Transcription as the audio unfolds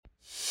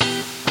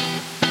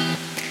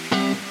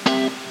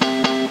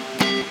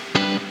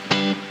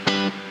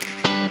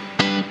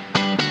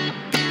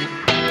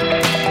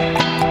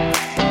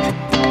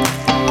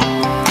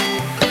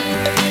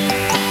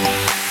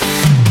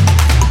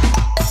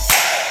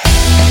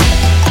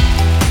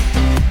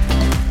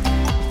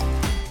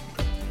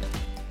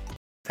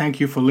Thank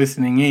you for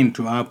listening in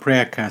to our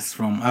prayercast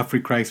from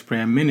AfriChrist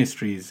Prayer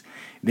Ministries,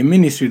 the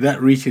ministry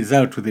that reaches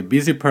out to the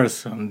busy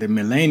person, the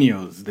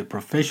millennials, the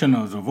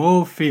professionals of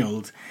all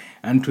fields,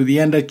 and to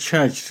the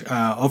underchurched,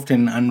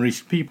 often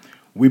unreached people.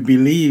 We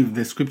believe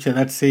the scripture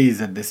that says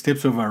that the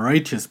steps of a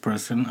righteous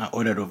person are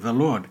ordered of the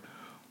Lord.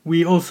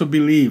 We also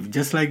believe,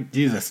 just like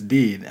Jesus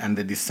did and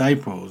the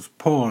disciples,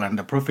 Paul and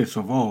the prophets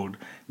of old,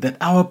 that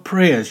our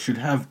prayers should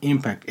have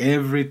impact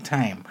every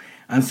time.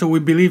 And so we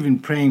believe in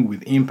praying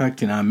with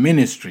impact in our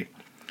ministry.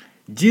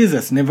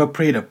 Jesus never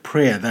prayed a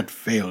prayer that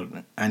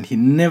failed, and he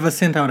never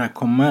sent out a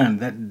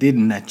command that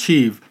didn't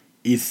achieve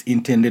its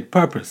intended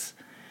purpose.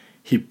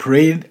 He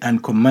prayed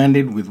and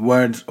commanded with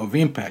words of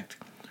impact.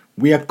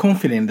 We are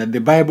confident that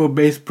the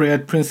Bible-based prayer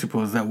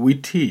principles that we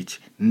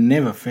teach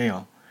never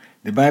fail.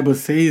 The Bible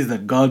says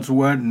that God's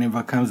word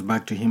never comes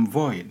back to him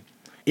void.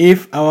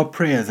 If our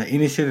prayers are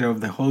initiated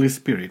of the Holy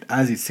Spirit,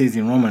 as it says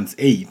in Romans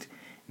 8,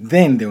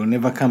 then they will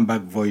never come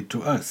back void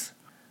to us.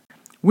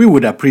 We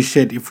would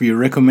appreciate if you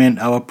recommend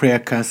our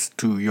prayercast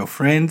to your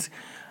friends.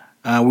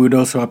 We would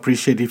also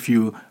appreciate if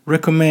you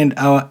recommend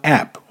our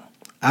app,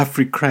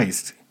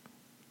 AfriChrist,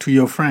 to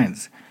your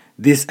friends.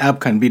 This app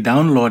can be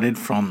downloaded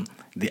from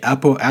the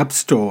Apple App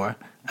Store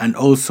and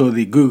also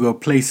the Google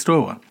Play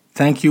Store.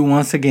 Thank you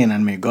once again,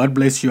 and may God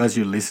bless you as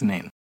you listen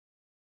in.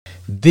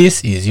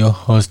 This is your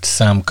host,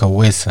 Sam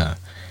Kawesa,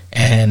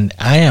 and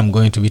I am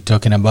going to be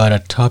talking about a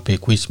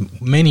topic which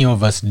many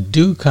of us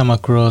do come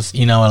across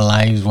in our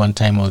lives one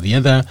time or the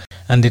other,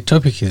 and the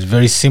topic is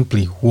very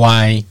simply,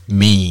 why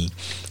me?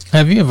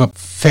 Have you ever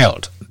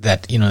felt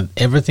that,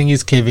 everything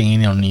is caving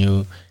in on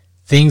you,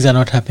 things are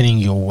not happening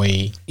your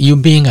way, you're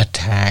being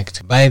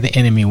attacked by the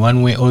enemy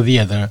one way or the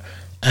other,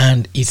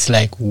 and it's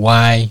like,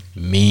 why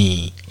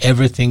me?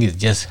 Everything is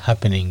just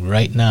happening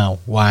right now.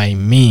 Why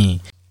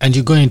me? And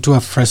you go into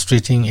a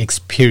frustrating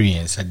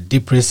experience, a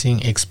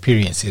depressing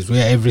experience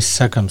where every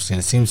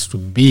circumstance seems to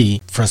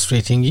be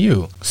frustrating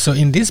you. So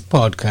in this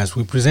podcast,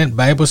 we present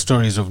Bible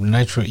stories of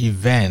natural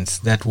events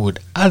that would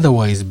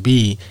otherwise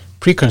be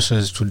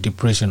precursors to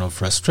depression or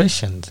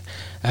frustrations.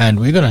 And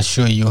we're going to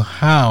show you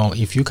how,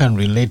 if you can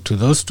relate to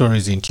those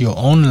stories into your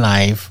own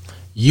life,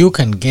 you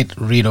can get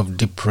rid of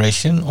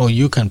depression, or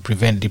you can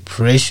prevent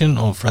depression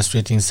or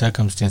frustrating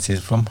circumstances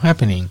from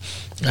happening.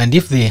 And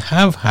if they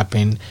have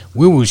happened,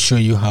 we will show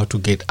you how to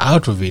get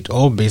out of it,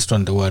 all based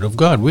on the Word of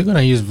God. We're going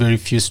to use very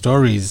few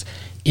stories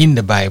in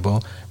the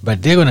Bible,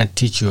 but they're going to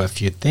teach you a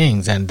few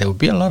things, and there will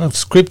be a lot of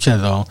scripture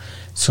though.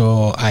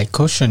 So I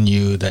caution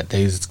you that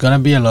there's going to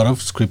be a lot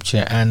of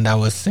scripture, and I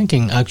was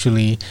thinking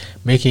actually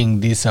making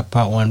this a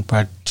part 1,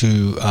 part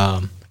 2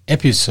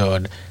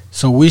 episode.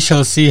 So we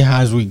shall see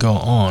as we go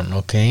on,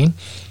 okay?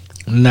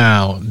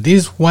 Now,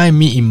 these why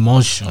me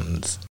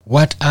emotions,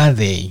 what are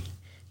they?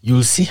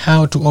 You'll see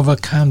how to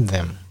overcome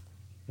them.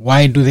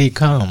 Why do they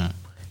come?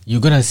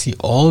 You're going to see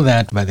all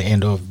that by the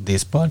end of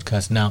this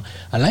podcast. Now,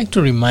 I'd like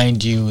to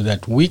remind you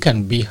that we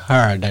can be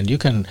heard, and you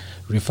can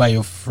refer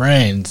your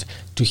friends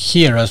to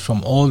hear us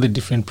from all the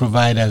different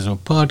providers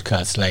of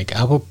podcasts like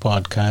Apple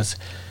Podcasts,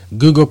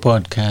 Google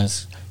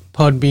Podcasts,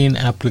 Podbean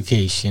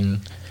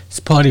application,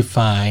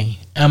 Spotify,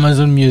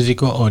 Amazon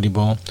Music or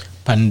Audible,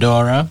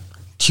 Pandora,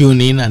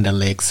 TuneIn and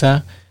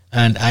Alexa,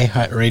 and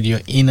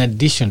iHeartRadio, in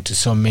addition to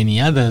so many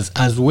others,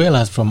 as well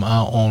as from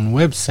our own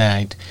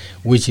website,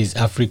 which is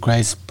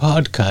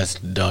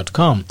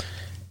africhristpodcast.com.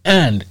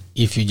 And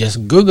if you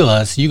just Google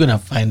us, you're going to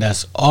find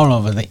us all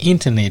over the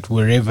internet,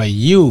 wherever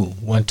you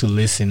want to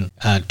listen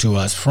to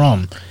us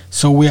from.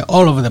 So we're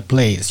all over the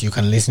place. You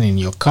can listen in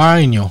your car,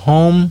 in your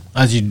home,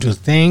 as you do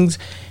things.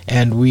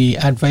 And we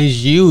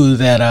advise you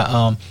that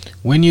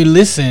when you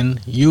listen,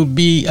 you'll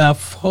be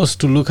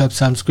forced to look up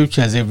some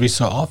scriptures every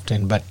so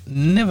often. But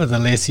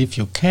nevertheless, if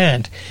you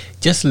can't,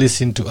 just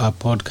listen to our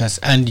podcast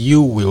and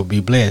you will be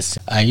blessed.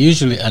 I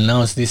usually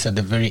announce this at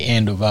the very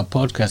end of our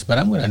podcast, but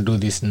I'm going to do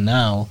this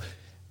now.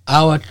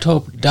 Our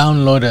top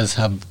downloaders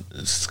have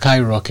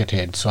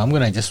skyrocketed, so I'm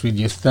going to just read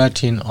you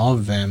 13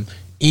 of them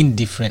in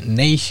different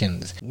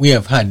nations. We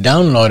have had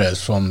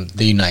downloaders from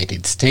the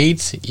United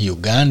States,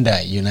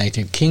 Uganda,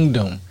 United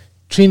Kingdom,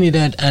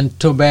 Trinidad and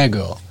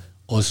Tobago,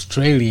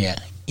 Australia,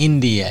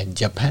 India,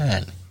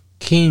 Japan,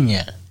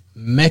 Kenya,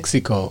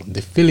 Mexico,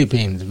 the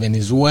Philippines,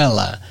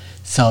 Venezuela,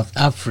 South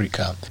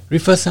Africa.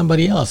 Refer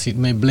somebody else, it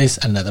may bless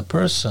another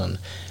person.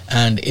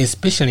 And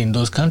especially in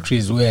those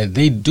countries where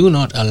they do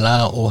not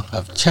allow or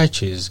have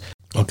churches.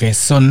 Okay,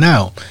 so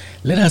now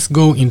let us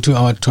go into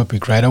our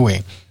topic right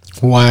away.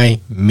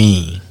 Why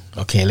me?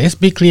 Okay, let's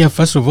be clear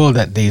first of all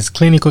that there is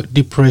clinical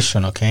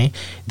depression, okay,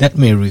 that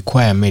may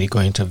require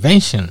medical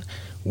intervention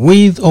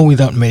with or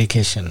without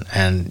medication.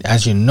 And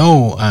as you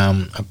know,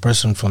 a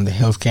person from the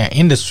healthcare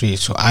industry,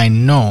 so I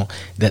know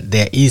that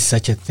there is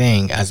such a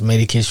thing as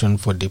medication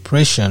for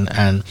depression,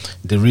 and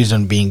the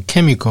reason being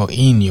chemical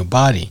in your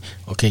body.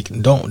 Okay,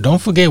 don't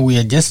forget, we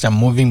are just a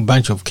moving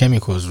bunch of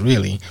chemicals,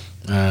 really,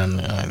 and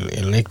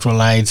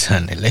electrolytes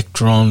and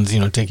electrons,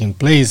 taking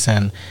place,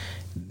 and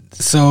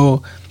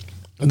so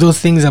those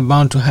things are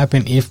bound to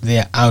happen if they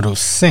are out of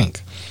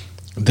sync.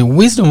 the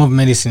wisdom of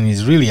medicine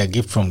is really a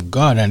gift from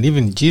God, and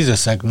even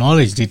Jesus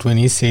acknowledged it when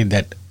he said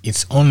that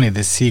it's only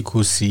the sick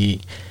who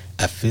see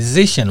a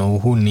physician or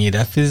who need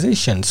a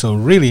physician. So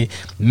really,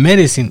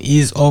 medicine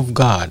is of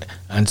God.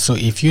 And so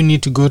if you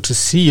need to go to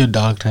see your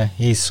doctor,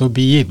 hey, so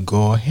be it.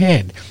 Go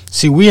ahead.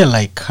 See, we are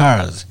like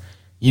cars.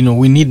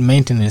 We need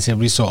maintenance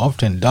every so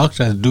often.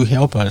 Doctors do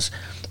help us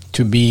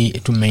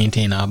to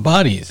maintain our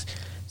bodies.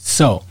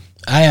 So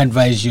I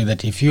advise you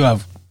that if you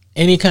have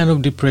any kind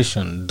of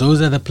depression,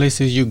 those are the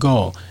places you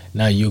go.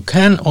 Now, you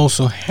can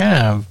also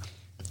have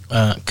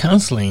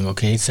counseling,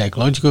 okay,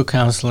 psychological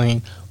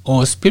counseling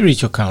or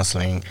spiritual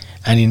counseling.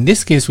 And in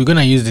this case, we're going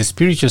to use the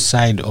spiritual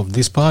side of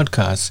this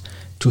podcast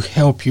to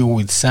help you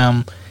with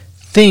some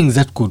things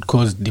that could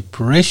cause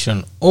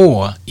depression,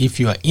 or if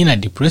you are in a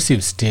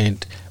depressive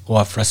state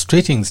or a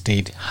frustrating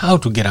state, how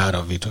to get out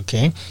of it,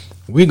 okay?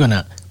 We're going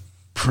to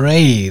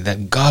pray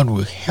that God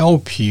will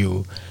help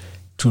you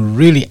to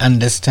really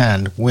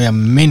understand where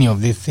many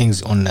of these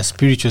things on the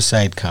spiritual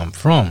side come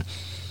from.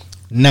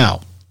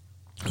 Now,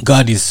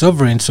 God is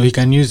sovereign, so he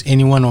can use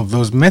any one of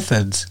those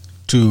methods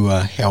to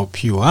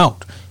help you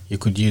out. You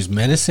could use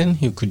medicine,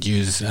 you could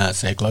use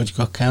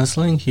psychological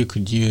counseling, you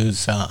could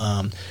use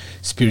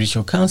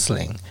spiritual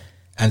counseling.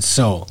 And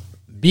so,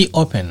 be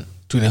open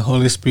to the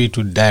Holy Spirit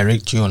to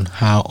direct you on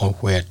how or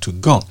where to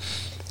go.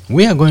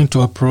 We are going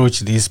to approach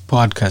this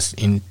podcast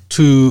in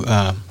two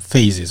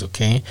phases,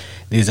 okay?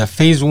 There's a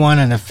phase 1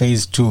 and a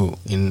phase 2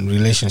 in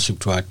relationship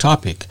to our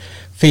topic.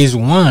 Phase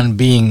 1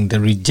 being the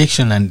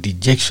rejection and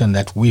dejection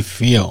that we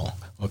feel,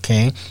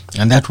 okay?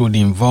 And that would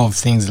involve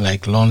things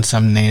like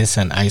lonesomeness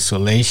and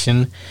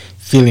isolation,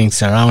 feeling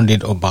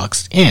surrounded or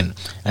boxed in.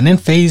 And then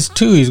phase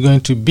 2 is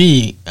going to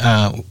be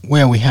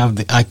where we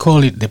have I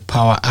call it the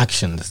power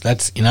actions.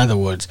 That's, in other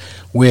words,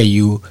 where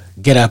you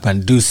get up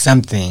and do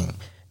something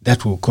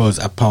that will cause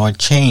a power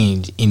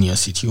change in your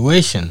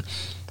situation.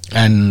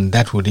 And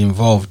that would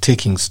involve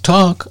taking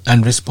stock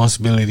and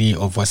responsibility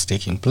of what's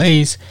taking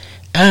place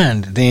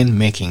and then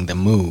making the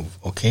move.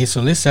 Okay,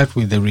 so let's start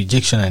with the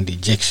rejection and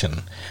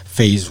dejection,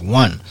 phase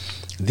 1.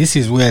 This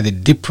is where the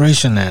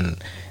depression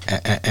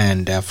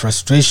and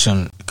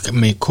frustration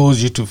may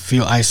cause you to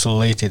feel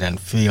isolated and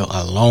feel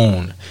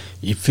alone.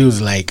 It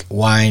feels like,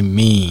 why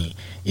me?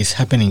 It's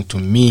happening to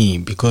me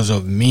because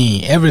of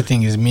me.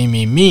 Everything is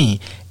me.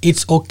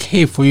 It's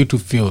okay for you to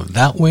feel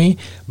that way,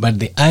 but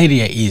the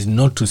idea is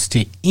not to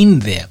stay in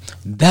there.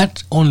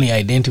 That only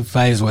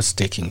identifies what's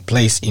taking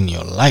place in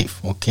your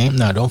life, okay?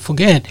 Now, don't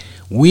forget,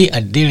 we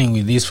are dealing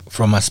with this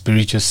from a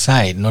spiritual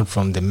side, not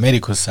from the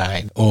medical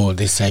side or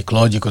the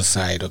psychological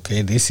side,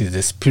 okay? This is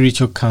the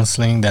spiritual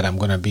counseling that I'm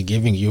going to be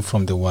giving you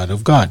from the Word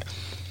of God.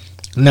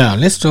 Now,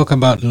 let's talk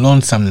about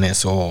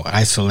lonesomeness or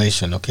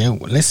isolation, okay?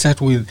 Let's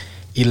start with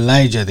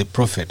Elijah the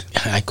prophet.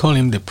 I call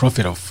him the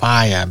prophet of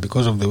fire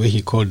because of the way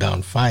he called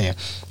down fire.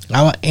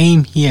 Our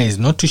aim here is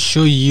not to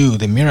show you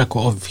the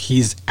miracle of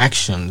his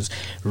actions,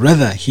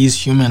 rather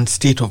his human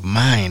state of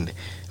mind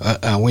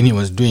when he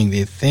was doing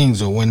the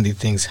things or when the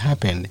things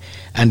happened,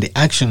 and the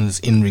actions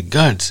in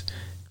regards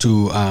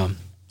to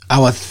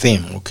our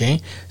theme,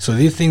 okay? So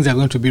these things are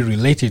going to be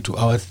related to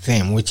our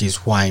theme, which is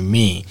why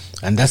me,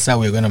 and that's how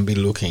we're going to be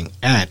looking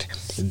at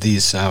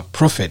this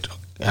prophet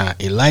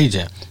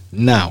Elijah.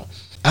 Now,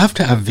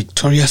 after a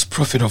victorious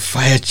prophet of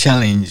fire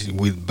challenge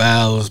with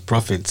Baal's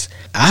prophets,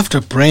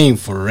 after praying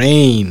for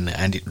rain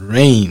and it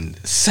rained,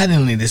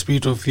 suddenly the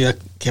spirit of fear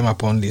came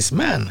upon this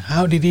man.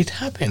 How did it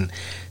happen?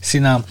 See,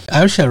 now,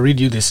 I shall read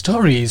you the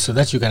story so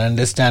that you can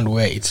understand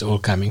where it's all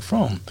coming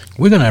from.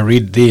 We're going to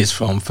read this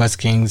from 1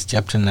 Kings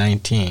chapter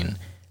 19,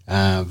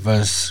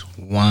 verse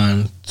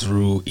 1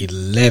 through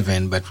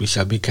 11, but we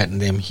shall be cutting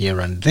them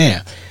here and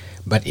there.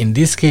 But in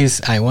this case,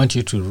 I want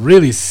you to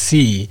really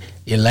see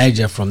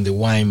Elijah from the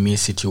why me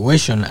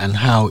situation and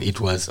how it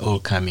was all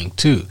coming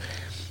to.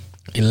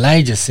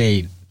 Elijah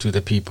said to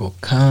the people,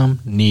 "Come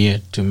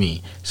near to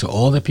me." So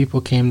all the people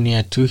came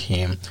near to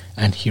him,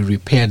 and he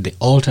repaired the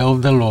altar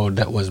of the Lord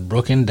that was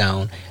broken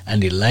down.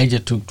 And Elijah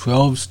took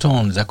 12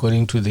 stones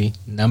according to the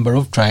number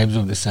of tribes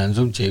of the sons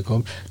of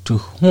Jacob, to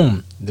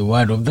whom the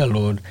word of the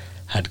Lord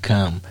had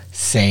come,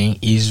 saying,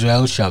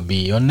 "Israel shall be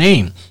your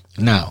name."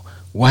 Now,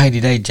 why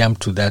did I jump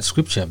to that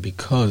scripture?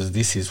 Because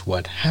this is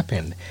what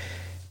happened.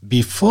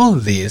 Before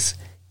this,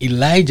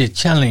 Elijah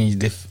challenged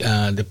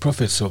the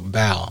prophets of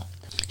Baal.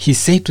 He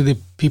said to the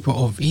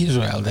people of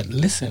Israel that,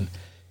 listen,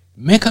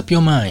 make up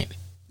your mind.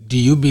 Do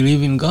you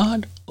believe in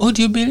God or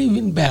do you believe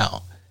in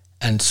Baal?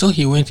 And so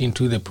he went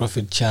into the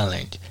prophet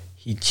challenge.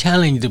 He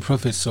challenged the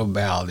prophets of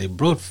Baal. They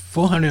brought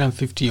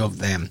 450 of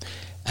them.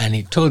 And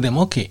he told them,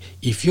 okay,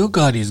 if your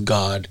God is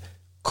God,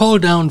 call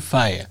down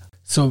fire.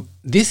 So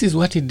this is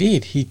what he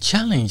did. He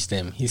challenged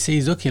them. He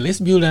says, okay, let's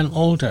build an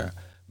altar.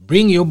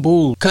 Bring your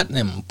bull, cut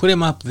them, put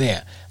them up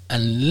there,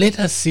 and let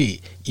us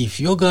see. If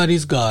your God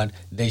is God,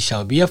 there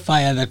shall be a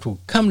fire that will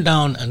come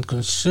down and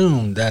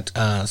consume that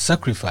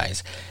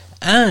sacrifice.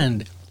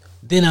 And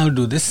then I'll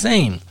do the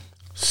same.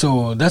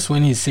 So that's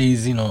when he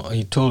says,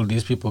 he told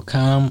these people,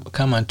 come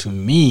unto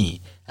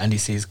me. And he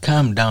says,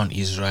 come down,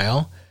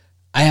 Israel.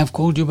 I have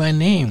called you by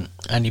name.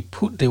 and he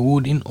put the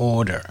wood in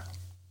order.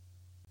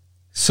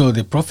 So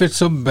the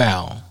prophets of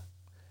Baal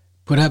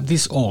put up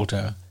this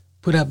altar,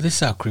 put up the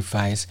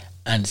sacrifice,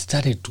 and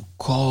started to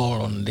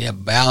call on their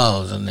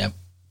Baals, on their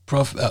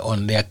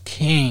on their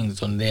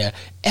kings, on their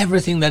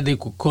everything that they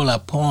could call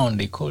upon.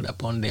 They called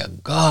upon their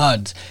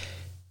gods.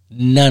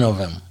 None of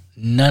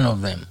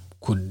them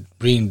could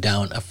bring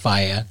down a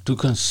fire to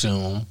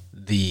consume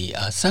the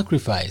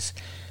sacrifice.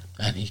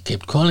 And he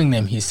kept calling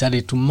them. He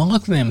started to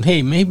mock them.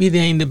 Hey, maybe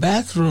they're in the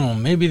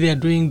bathroom. Maybe they're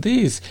doing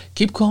this.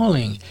 Keep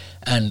calling.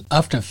 And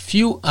after a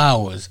few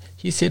hours,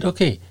 he said,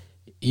 okay,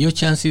 your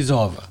chance is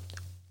over.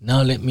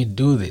 Now let me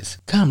do this.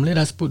 Come, let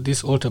us put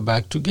this altar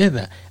back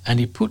together. And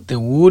he put the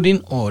wood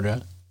in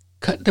order,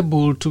 cut the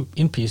bull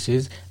in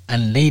pieces,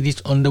 and laid it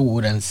on the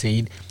wood and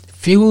said,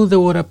 fill the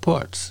water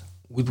pots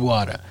with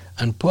water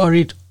and pour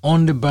it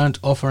on the burnt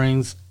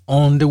offerings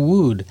on the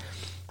wood.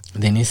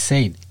 Then he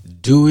said,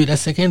 do it a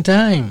second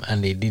time.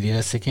 And they did it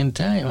a second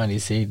time. And he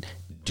said,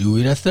 do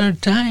it a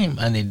third time.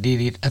 And they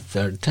did it a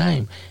third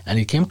time. And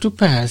it came to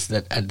pass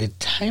that at the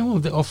time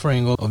of the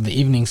offering of the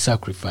evening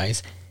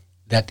sacrifice,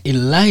 that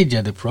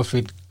Elijah the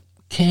prophet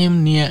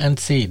came near and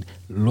said,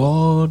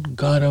 Lord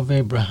God of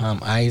Abraham,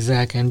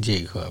 Isaac, and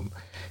Jacob,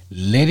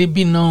 let it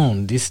be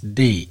known this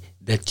day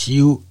that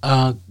you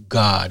are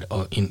God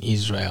in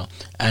Israel,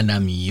 and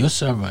am your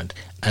servant,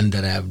 and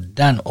that I have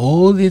done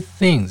all these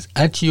things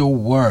at your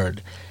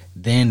word.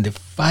 Then the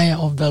fire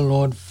of the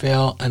Lord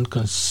fell and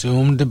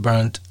consumed the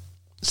burnt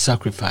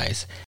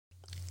sacrifice,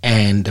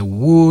 and the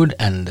wood,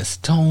 and the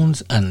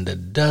stones, and the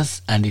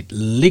dust, and it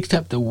licked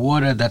up the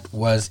water that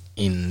was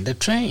in the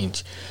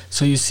trench.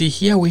 So you see,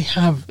 here we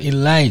have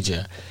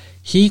Elijah.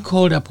 He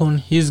called upon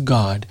his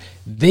God.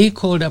 They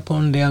called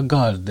upon their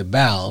gods, the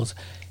Baals,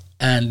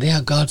 and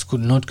their gods could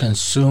not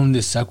consume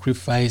the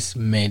sacrifice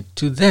made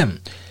to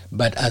them.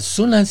 But as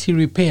soon as he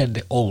repaired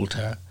the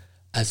altar,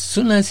 as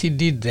soon as he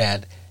did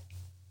that,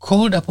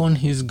 called upon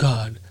his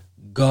God,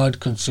 God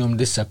consumed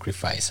the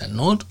sacrifice. And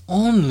not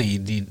only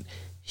did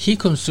he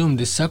consumed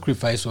the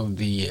sacrifice of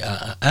the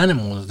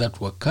animals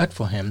that were cut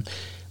for him,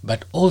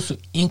 but also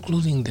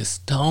including the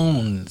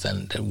stones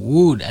and the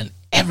wood and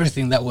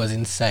everything that was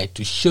inside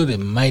to show the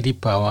mighty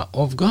power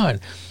of God.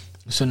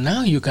 So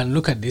now you can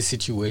look at this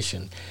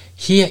situation.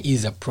 Here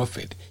is a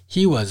prophet.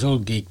 He was all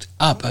geeked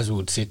up, as we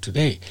would say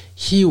today.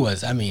 He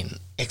was,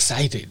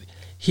 excited.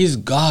 His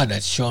God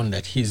had shown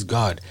that he's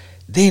God.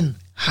 Then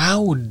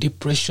how would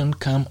depression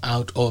come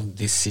out of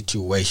this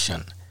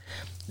situation?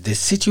 The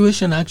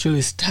situation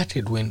actually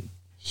started when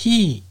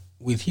he,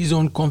 with his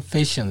own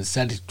confession,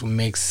 started to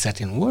make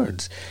certain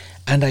words.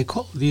 And I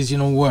call these,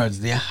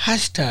 words, they are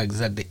hashtags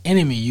that the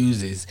enemy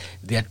uses.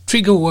 They are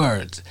trigger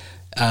words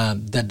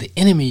that the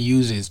enemy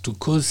uses to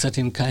cause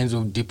certain kinds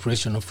of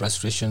depression or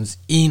frustrations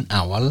in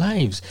our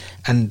lives.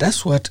 And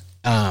that's what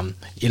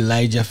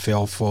Elijah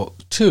fell for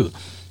too.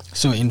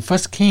 So in 1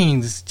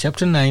 Kings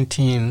chapter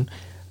 19,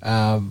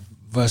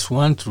 verse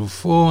 1 through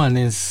 4, and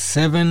then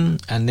 7,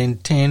 and then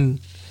 10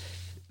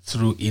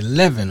 through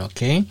 11,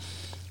 okay?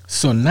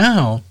 So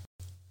now,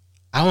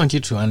 I want you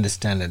to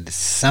understand that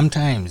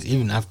sometimes,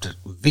 even after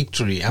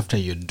victory, after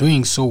you're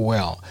doing so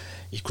well,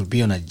 it could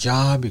be on a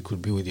job, it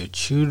could be with your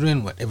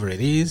children, whatever it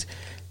is,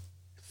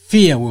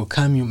 fear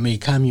may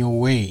come your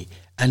way,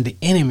 and the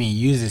enemy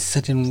uses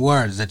certain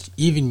words that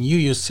even you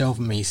yourself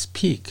may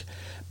speak,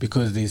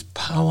 because there's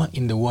power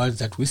in the words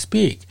that we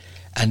speak.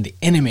 And the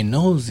enemy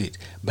knows it,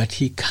 but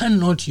he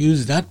cannot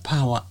use that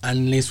power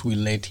unless we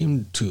let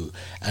him to.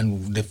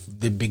 And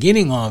the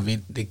beginning of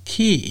it, the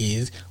key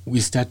is we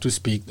start to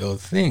speak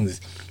those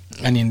things.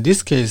 And in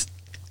this case,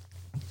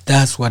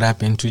 that's what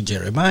happened to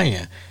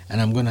Jeremiah. And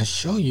I'm going to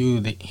show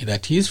you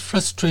that his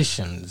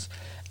frustrations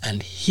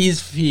and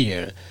his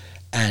fear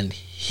and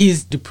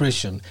his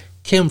depression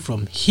came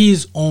from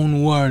his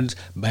own words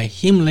by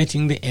him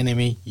letting the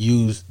enemy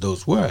use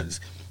those words.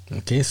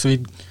 Okay, so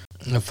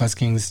 1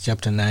 Kings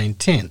chapter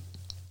 19.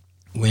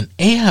 When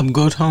Ahab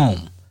got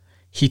home,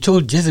 he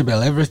told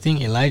Jezebel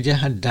everything Elijah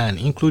had done,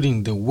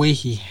 including the way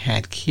he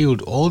had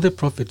killed all the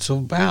prophets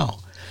of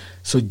Baal.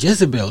 So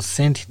Jezebel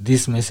sent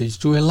this message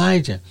to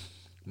Elijah: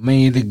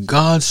 May the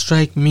gods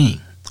strike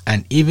me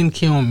and even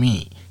kill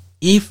me,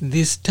 if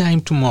this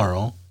time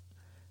tomorrow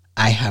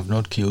I have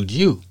not killed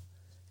you,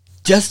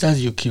 just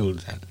as you killed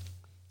them.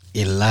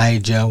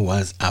 Elijah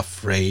was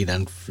afraid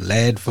and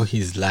fled for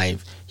his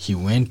life. He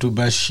went to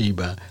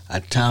Beersheba, a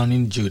town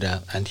in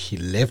Judah, and he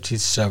left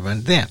his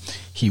servant there.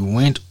 He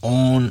went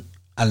on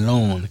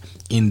alone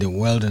in the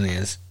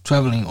wilderness,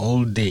 traveling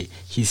all day.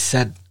 He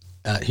sat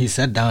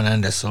down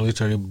under a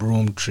solitary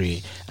broom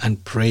tree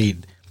and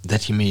prayed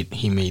that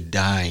he may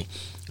die.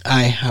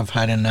 I have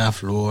had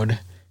enough, Lord,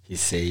 he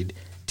said.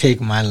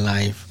 Take my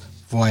life,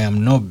 for I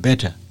am no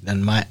better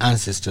than my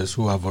ancestors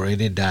who have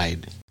already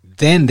died.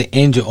 Then the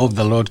angel of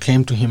the Lord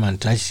came to him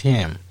and touched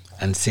him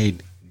and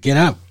said, Get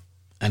up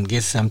and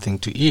get something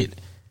to eat.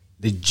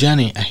 The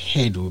journey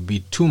ahead will be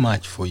too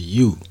much for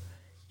you.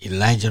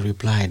 Elijah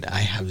replied, I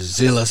have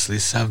zealously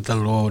served the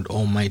Lord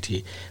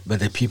Almighty, but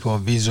the people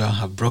of Israel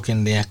have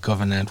broken their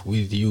covenant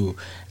with you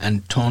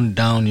and torn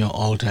down your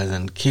altars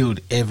and killed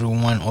every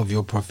one of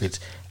your prophets.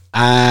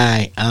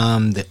 I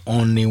am the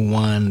only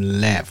one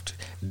left.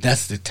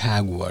 That's the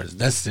tag words.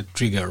 That's the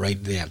trigger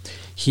right there.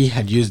 He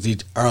had used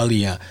it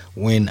earlier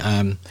when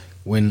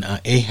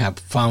Ahab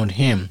found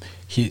him.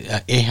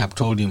 Ahab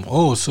told him,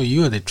 oh, so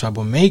you're the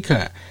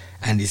troublemaker.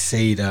 And he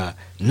said,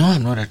 no,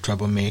 I'm not a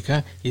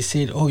troublemaker. He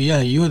said, oh,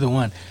 yeah, you're the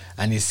one.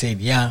 And he said,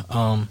 yeah,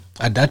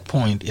 at that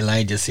point,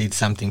 Elijah said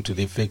something to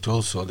the effect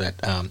also that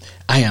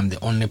I am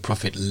the only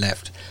prophet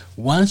left.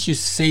 Once you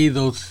say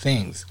those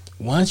things,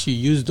 once you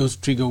use those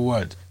trigger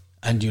words,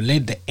 and you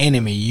let the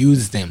enemy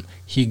use them,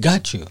 he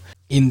got you.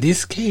 In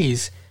this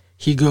case,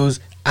 he goes,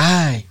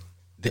 I,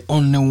 the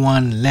only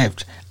one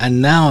left,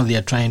 and now they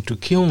are trying to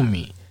kill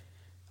me.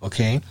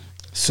 Okay?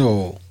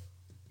 So,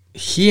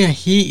 here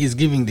he is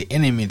giving the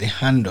enemy the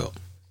handle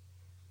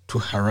to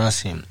harass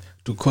him,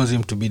 to cause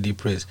him to be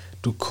depressed,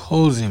 to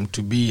cause him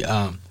to be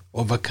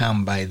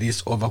overcome by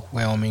this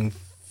overwhelming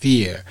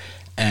fear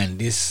and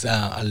this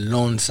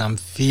lonesome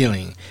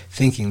feeling,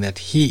 thinking that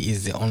he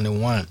is the only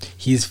one.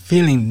 He's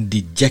feeling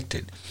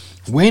dejected.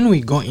 When we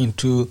go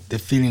into the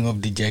feeling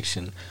of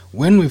dejection,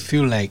 when we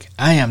feel like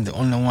I am the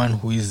only one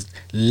who is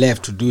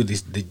left to do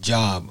the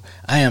job,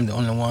 I am the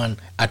only one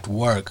at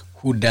work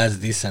who does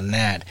this and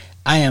that,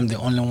 I am the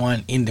only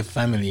one in the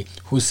family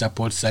who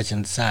supports such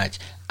and such,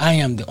 I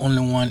am the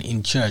only one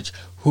in church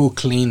who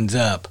cleans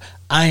up,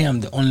 I am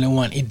the only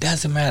one. It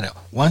doesn't matter.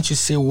 Once you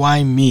say,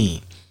 why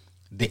me?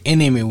 The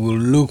enemy will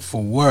look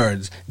for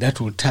words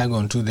that will tag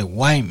onto the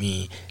why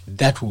me,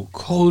 that will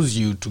cause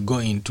you to go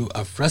into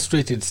a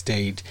frustrated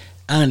state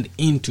and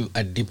into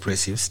a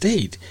depressive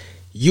state.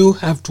 You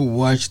have to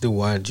watch the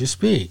words you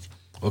speak.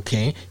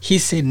 Okay? He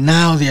said,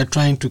 now they are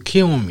trying to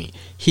kill me.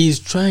 He is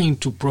trying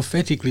to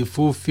prophetically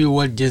fulfill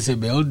what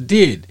Jezebel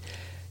did.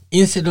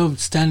 Instead of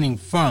standing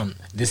firm,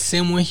 the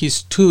same way he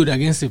stood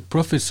against the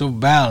prophets of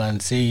Baal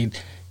and said,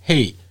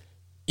 hey,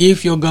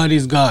 if your God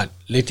is God,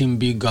 let him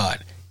be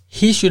God.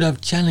 He should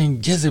have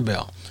challenged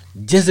Jezebel.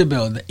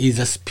 Jezebel is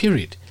a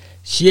spirit.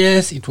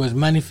 Yes, it was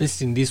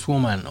manifest in this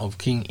woman of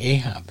King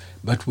Ahab,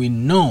 but we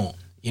know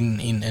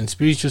in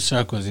spiritual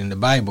circles in the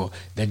Bible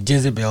that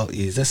Jezebel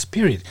is a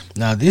spirit.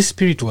 Now this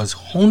spirit was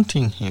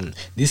haunting him.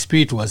 This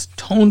spirit was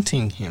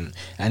taunting him,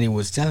 and he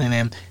was telling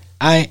him,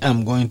 I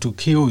am going to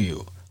kill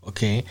you.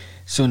 Okay,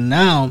 so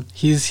now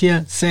he's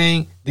here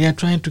saying they are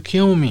trying to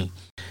kill me.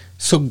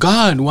 So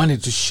God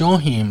wanted to show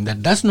him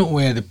that that's not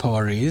where the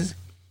power is.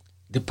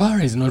 The power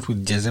is not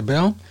with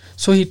Jezebel.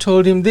 So he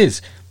told him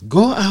this,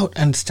 go out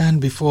and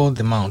stand before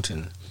the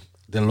mountain,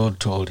 the Lord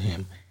told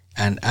him.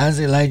 And as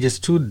Elijah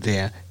stood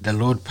there, the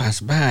Lord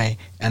passed by,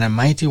 and a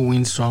mighty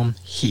windstorm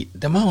hit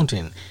the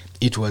mountain.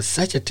 It was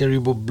such a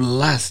terrible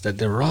blast that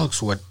the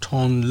rocks were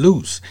torn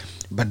loose,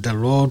 but the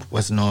Lord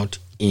was not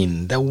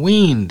in the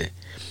wind.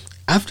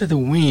 After the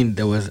wind,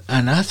 there was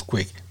an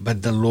earthquake,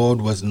 but the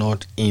Lord was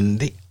not in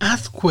the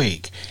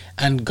earthquake.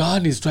 And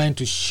God is trying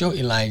to show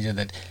Elijah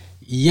that,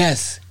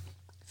 yes,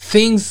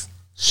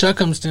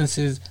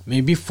 circumstances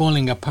may be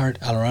falling apart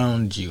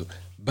around you,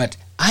 but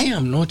I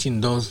am not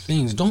in those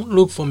things. Don't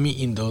look for me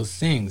in those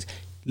things.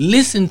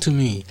 Listen to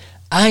me.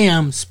 I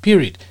am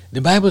spirit.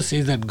 The Bible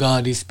says that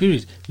God is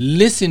spirit.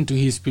 Listen to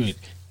his spirit.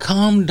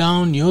 Calm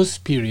down your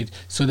spirit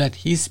so that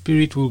his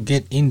spirit will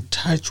get in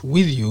touch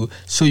with you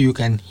so you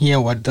can hear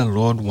what the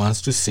Lord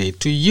wants to say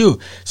to you,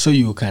 so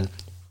you can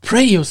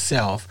pray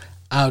yourself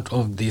out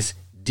of this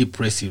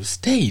depressive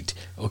state.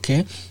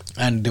 Okay?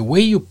 And the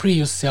way you pray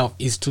yourself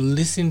is to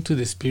listen to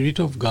the Spirit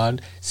of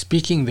God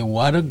speaking the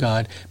Word of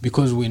God,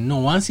 because we know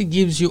once he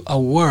gives you a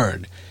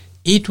word,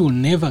 it will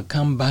never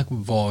come back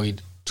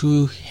void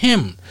to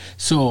him.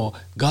 So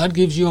God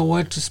gives you a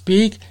word to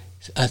speak,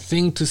 a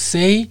thing to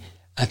say,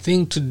 a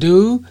thing to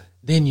do,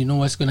 then you know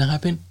what's going to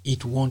happen?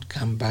 It won't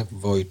come back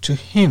void to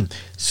him.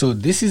 So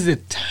this is the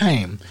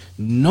time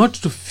not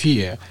to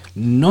fear,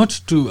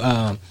 not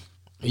to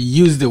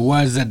use the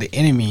words that the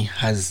enemy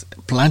has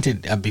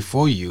planted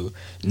before you,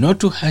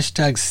 not to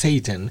hashtag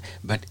Satan,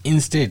 but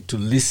instead to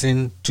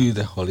listen to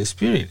the Holy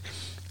Spirit.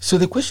 So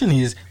the question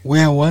is,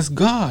 where was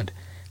God?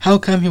 How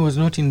come he was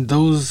not in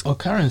those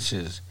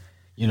occurrences?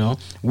 You know,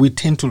 we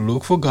tend to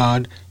look for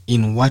God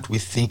in what we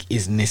think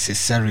is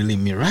necessarily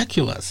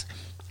miraculous.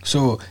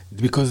 So,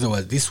 because there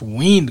was this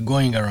wind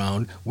going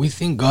around, we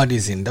think God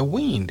is in the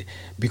wind.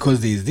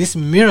 Because there is this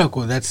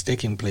miracle that's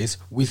taking place,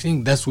 we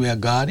think that's where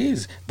God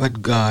is.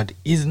 But God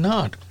is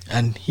not.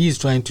 And he is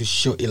trying to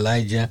show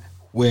Elijah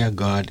where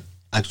God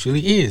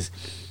actually is.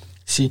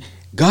 See,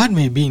 God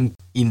may be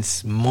in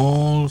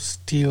small,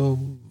 still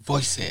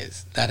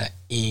voices that are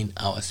in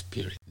our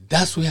spirit.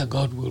 That's where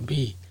God will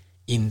be,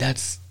 in that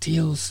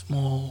still,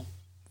 small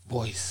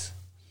voice.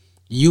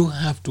 You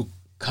have to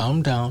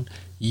calm down.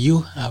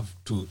 You have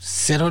to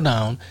settle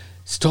down,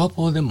 stop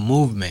all the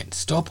movement,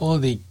 stop all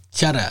the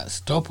chatter,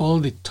 stop all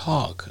the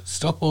talk,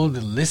 stop all the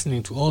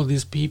listening to all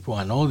these people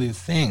and all these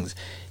things.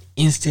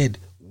 Instead,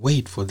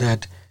 wait for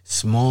that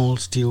small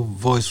still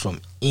voice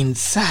from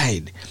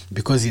inside.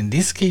 Because in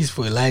this case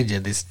for Elijah,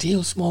 the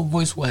still small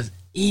voice was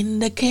in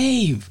the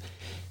cave.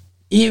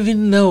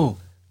 Even though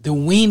the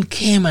wind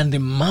came and the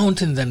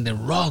mountains and the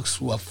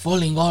rocks were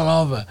falling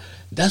all over,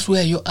 that's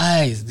where your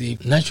eyes, the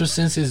natural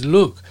senses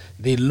look.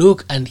 They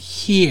look and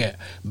hear.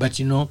 But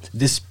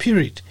the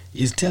Spirit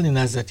is telling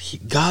us that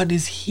God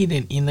is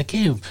hidden in a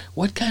cave.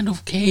 What kind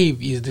of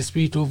cave is the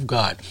Spirit of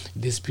God?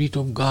 The Spirit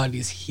of God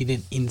is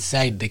hidden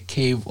inside the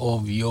cave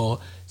of your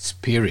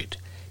spirit,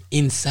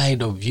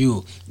 inside of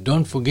you.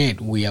 Don't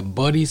forget, we are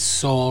body,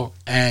 soul,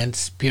 and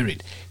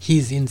spirit.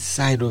 He's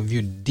inside of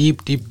you,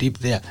 deep, deep, deep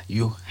there.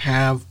 You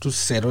have to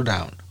settle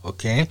down,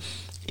 okay?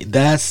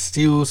 That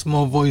still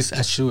small voice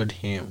assured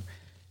him.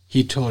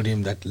 He told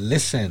him that,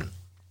 listen,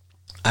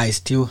 I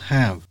still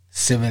have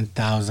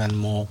 7,000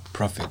 more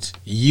prophets.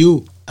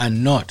 You are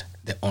not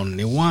the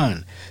only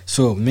one.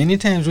 So many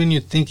times when you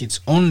think it's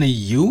only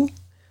you,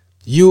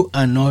 you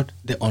are not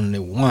the only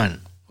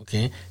one.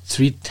 Okay?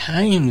 3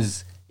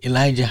 times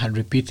Elijah had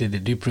repeated the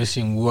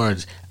depressing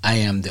words, I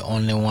am the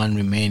only one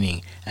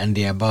remaining, and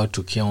they are about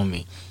to kill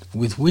me.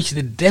 With which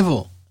the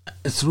devil,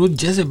 through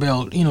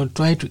Jezebel,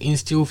 tried to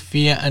instill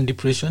fear and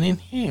depression in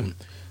him.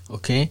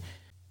 Okay?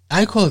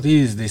 I call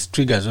these the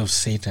triggers of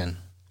Satan.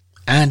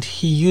 And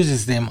he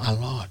uses them a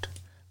lot.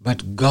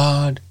 But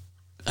God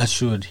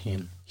assured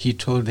him. He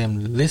told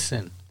them,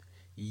 listen,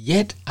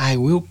 yet I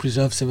will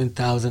preserve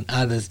 7,000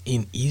 others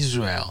in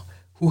Israel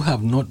who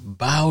have not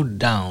bowed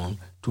down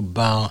to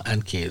Baal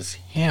and kiss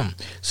him.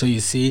 So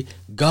you see,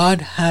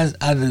 God has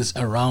others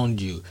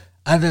around you,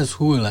 others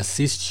who will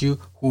assist you,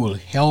 who will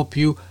help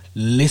you.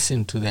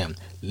 Listen to them.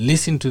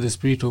 Listen to the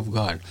Spirit of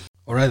God.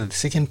 Or rather, the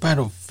second part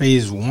of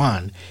phase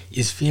 1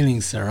 is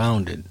feeling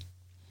surrounded.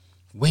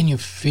 When you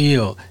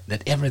feel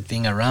that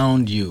everything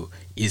around you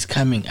is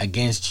coming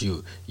against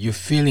you, you're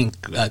feeling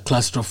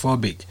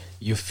claustrophobic,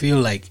 you feel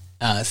like,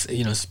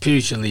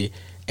 spiritually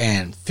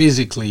and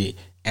physically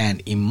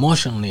and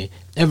emotionally,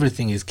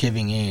 everything is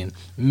caving in.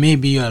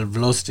 Maybe you have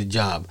lost a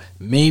job.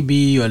 Maybe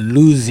you are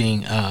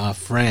losing a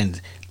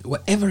friend.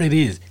 Whatever it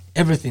is,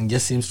 everything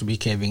just seems to be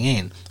caving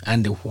in.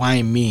 And the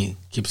why me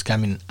keeps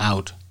coming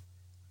out,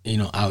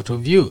 out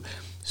of you.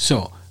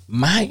 So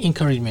my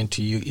encouragement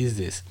to you is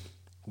this.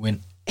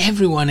 When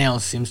everyone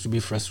else seems to be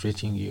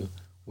frustrating you,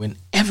 when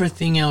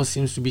everything else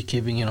seems to be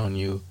caving in on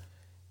you,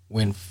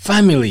 when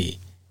family,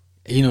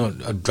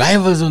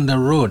 drivers on the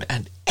road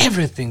and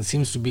everything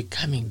seems to be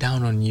coming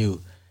down on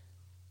you,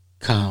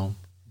 calm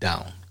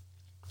down.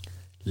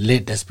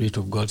 Let the Spirit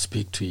of God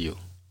speak to you.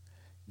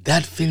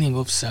 That feeling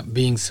of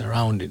being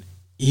surrounded,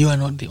 you are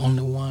not the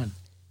only one.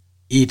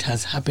 It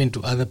has happened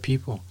to other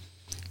people.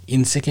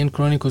 In 2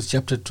 Chronicles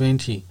chapter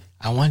 20,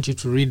 I want you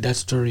to read that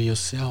story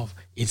yourself.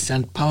 It's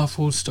a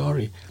powerful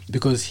story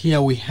because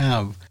here we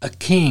have a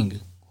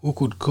king who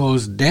could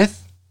cause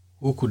death,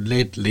 who could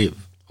let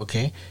live,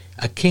 okay?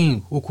 A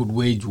king who could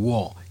wage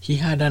war. He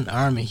had an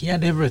army, he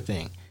had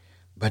everything.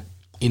 But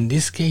in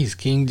this case,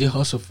 King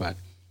Jehoshaphat,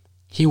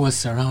 he was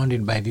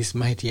surrounded by this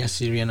mighty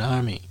Assyrian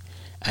army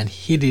and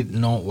he didn't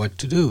know what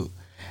to do.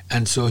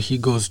 And so he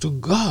goes to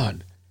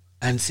God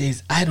and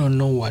says, I don't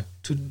know what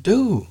to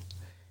do.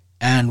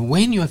 And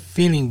when you're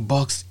feeling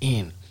boxed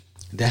in,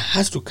 there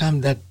has to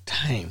come that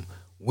time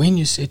when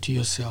you say to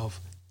yourself,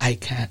 I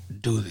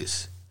can't do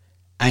this.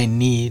 I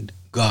need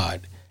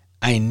God.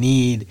 I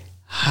need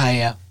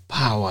higher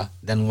power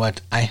than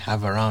what I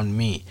have around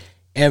me.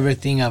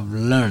 Everything I've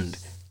learned,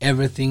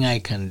 everything I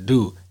can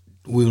do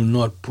will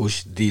not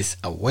push this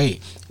away.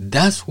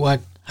 That's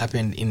what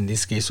happened in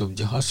this case of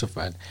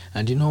Jehoshaphat.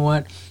 And you know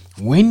what?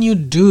 When you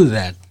do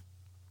that,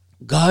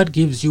 God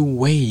gives you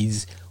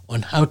ways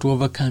on how to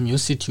overcome your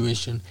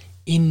situation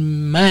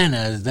in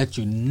manners that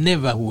you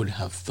never would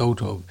have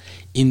thought of.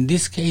 In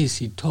this case,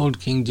 he told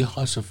King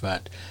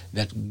Jehoshaphat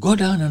that go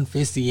down and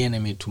face the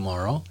enemy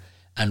tomorrow,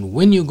 and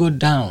when you go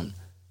down,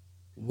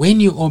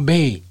 when you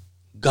obey,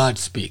 God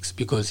speaks,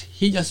 because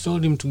he just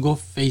told him to go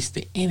face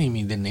the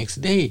enemy the next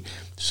day.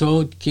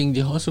 So King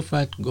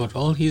Jehoshaphat got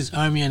all his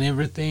army and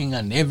everything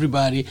and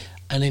everybody,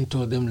 and then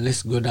told them,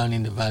 let's go down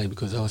in the valley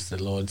because that's what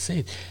the Lord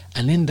said.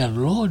 And then the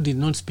Lord did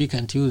not speak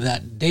until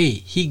that day.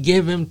 He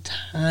gave them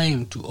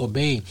time to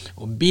obey.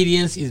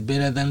 Obedience is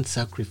better than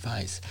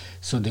sacrifice.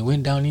 So they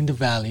went down in the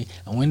valley,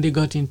 and when they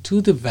got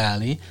into the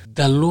valley,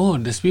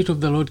 the Spirit of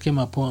the Lord came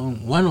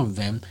upon one of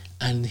them,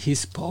 and he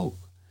spoke.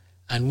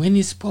 And when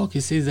he spoke,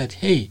 he says that,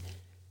 hey,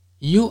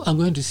 you are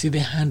going to see the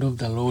hand of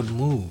the Lord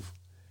move.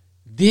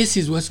 This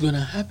is what's going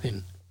to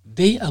happen.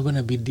 They are going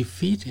to be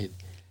defeated.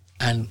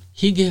 And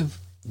he gave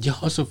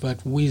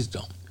Jehoshaphat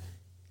wisdom.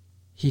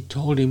 He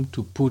told him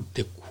to put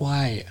the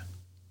choir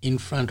in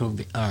front of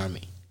the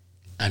army.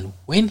 And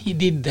when he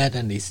did that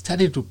and they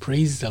started to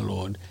praise the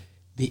Lord,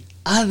 the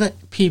other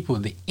people,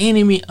 the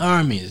enemy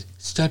armies,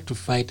 start to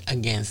fight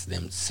against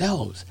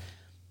themselves.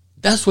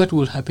 That's what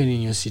will happen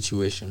in your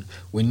situation.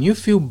 When you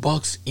feel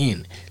boxed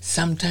in,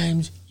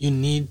 sometimes you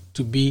need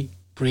to be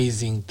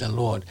praising the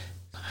Lord.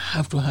 You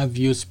have to have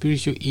your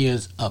spiritual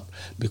ears up,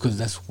 because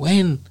that's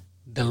when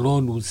the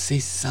Lord will say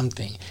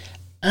something.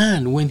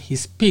 And when he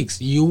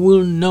speaks, you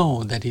will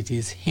know that it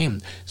is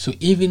him. So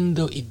even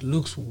though it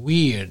looks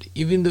weird,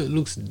 even though it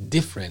looks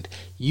different,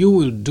 you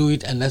will do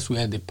it, and that's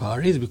where the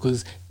power is,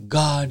 because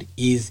God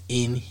is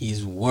in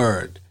his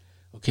word.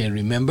 Okay,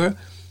 remember,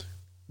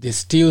 the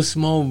still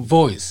small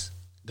voice,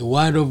 the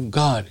word of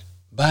God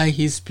by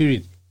his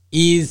Spirit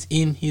is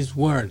in his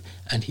word,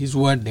 and his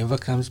word never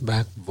comes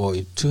back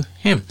void to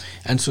him.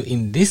 And so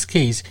in this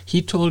case,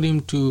 he told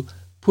him to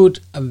put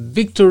a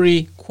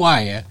victory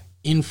choir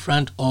in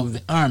front of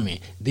the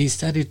army. They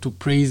started to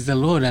praise the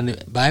Lord, and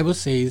the Bible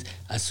says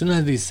as soon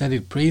as they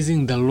started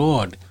praising the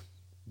Lord,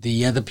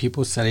 the other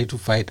people started to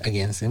fight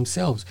against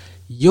themselves.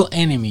 Your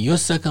enemy, your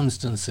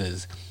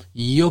circumstances,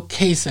 your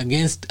case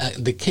against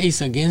the case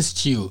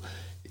against you,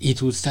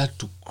 it will start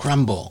to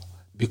crumble,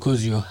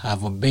 because you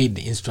have obeyed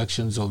the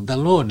instructions of the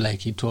Lord. Like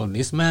he told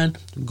this man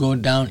to go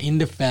down in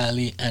the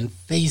valley and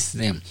face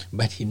them.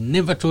 But he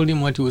never told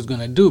him what he was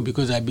going to do,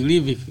 because I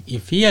believe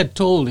if he had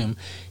told him,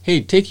 hey,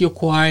 take your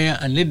choir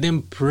and let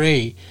them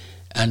pray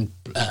and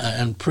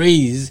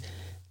praise,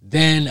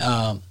 then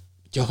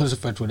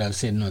Jehoshaphat would have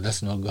said, no,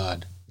 that's not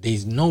God. There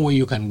is no way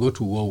you can go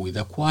to war with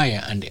a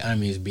choir and the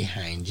army is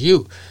behind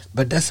you.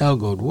 But that's how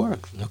God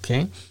works,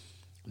 okay?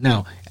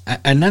 Now,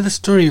 another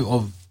story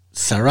of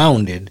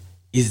surrounded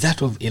is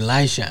that of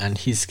Elisha and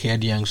his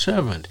scared young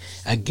servant.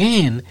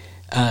 Again,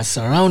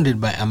 surrounded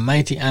by a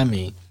mighty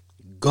army,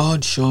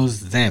 God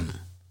shows them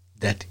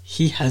that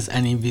he has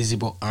an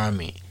invisible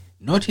army,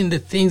 not in the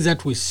things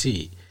that we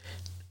see,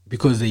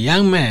 because the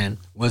young man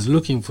was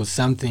looking for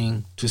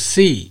something to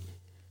see.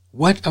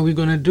 What are we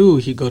going to do?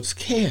 He got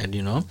scared,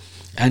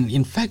 And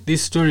in fact,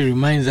 this story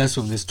reminds us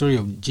of the story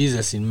of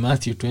Jesus in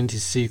Matthew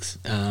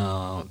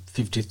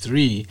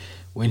 26:53,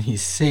 when he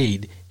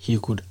said he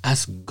could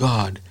ask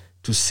God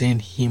to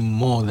send him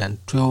more than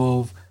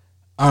 12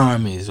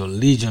 armies or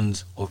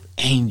legions of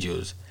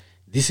angels.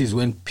 This is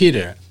when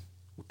Peter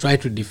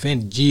tried to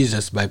defend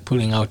Jesus by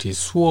pulling out his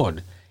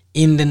sword.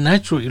 In the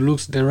natural, it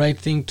looks the right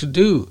thing to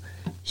do.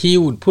 He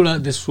would pull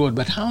out the sword,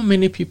 but how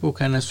many people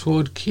can a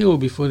sword kill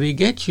before they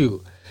get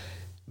you?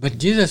 But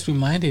Jesus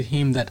reminded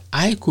him that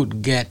I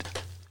could get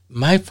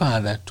my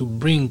Father to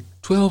bring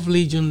 12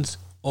 legions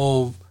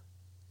of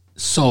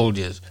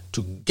soldiers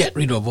to get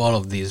rid of all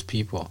of these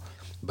people.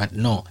 But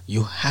no,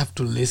 you have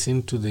to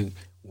listen to the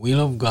will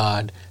of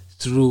God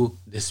through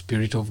the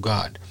Spirit of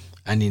God.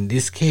 And in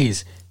this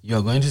case,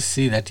 you're going to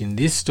see that in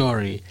this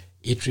story,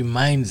 it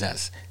reminds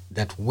us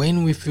that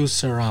when we feel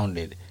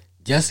surrounded,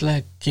 just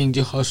like King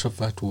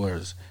Jehoshaphat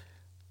was,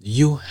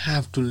 you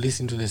have to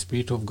listen to the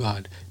Spirit of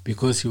God,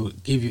 because he will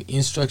give you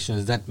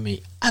instructions that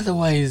may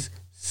otherwise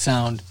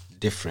sound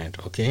different,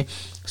 okay?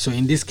 So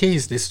in this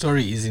case, the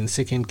story is in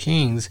 2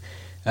 Kings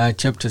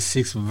chapter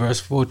 6, verse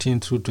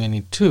 14 through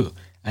 22.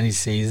 And it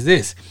says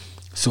this: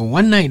 So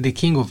one night the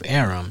king of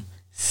Aram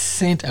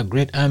sent a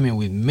great army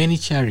with many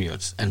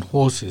chariots and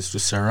horses to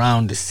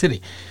surround the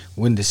city.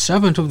 When the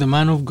servant of the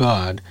man of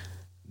God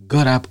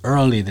got up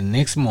early the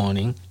next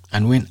morning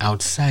and went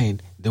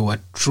outside, there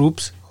were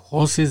troops,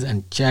 horses,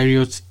 and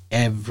chariots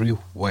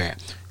everywhere.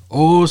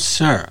 "Oh,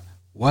 sir,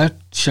 what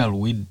shall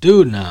we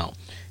do now?"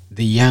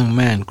 the young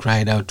man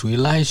cried out to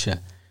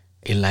Elisha.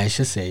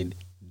 Elisha said,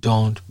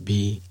 "Don't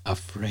be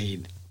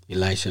afraid,"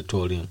 Elisha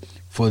told him,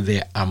 "for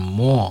there are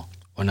more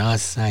on our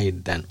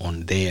side than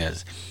on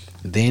theirs."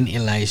 Then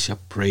Elisha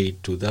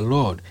prayed to the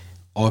Lord,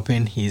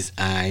 opened his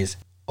eyes.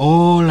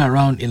 All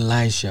around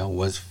Elisha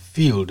was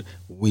filled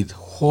with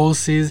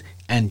horses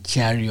and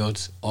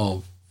chariots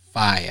of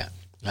fire.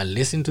 Now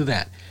listen to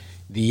that.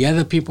 The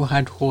other people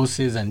had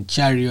horses and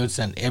chariots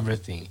and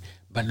everything.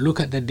 But look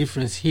at the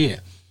difference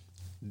here.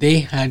 They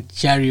had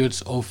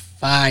chariots of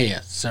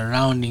fire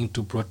surrounding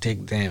to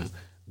protect them.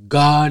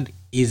 God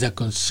is a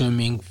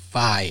consuming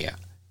fire.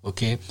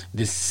 Okay?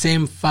 The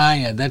same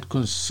fire that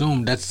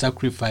consumed that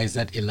sacrifice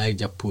that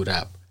Elijah put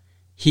up.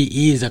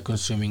 He is a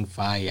consuming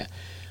fire.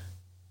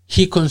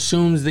 He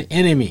consumes the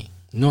enemy,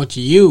 not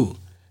you.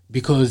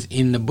 Because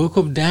in the book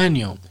of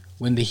Daniel,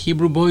 when the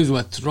Hebrew boys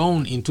were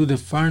thrown into the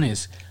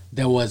furnace,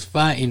 there was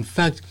fire. In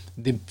fact,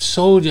 the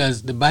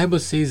soldiers, the Bible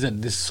says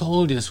that the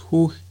soldiers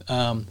who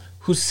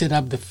set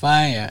up the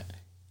fire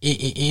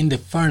in the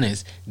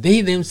furnace,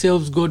 they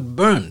themselves got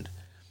burned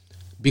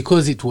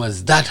because it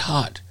was that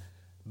hot.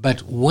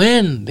 But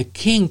when the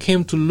king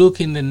came to look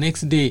in the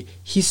next day,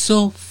 he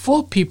saw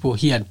 4 people.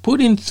 He had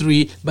put in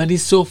 3, but he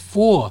saw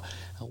 4.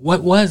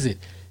 What was it?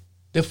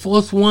 The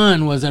 4th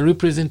one was a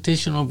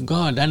representation of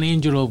God, an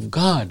angel of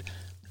God.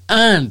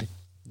 And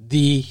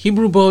the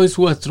Hebrew boys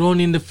who were thrown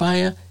in the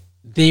fire,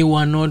 they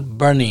were not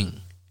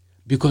burning,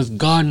 because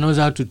God knows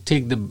how to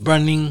take the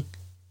burning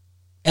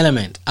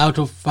element out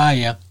of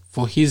fire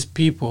for his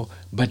people,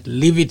 but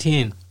leave it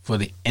in for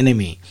the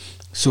enemy.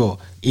 So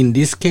in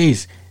this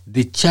case,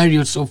 the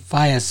chariots of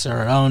fire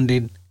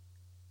surrounded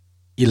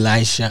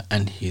Elisha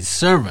and his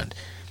servant.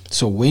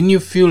 So when you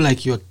feel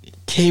like you're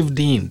caved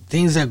in,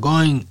 things are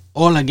going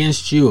all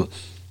against you,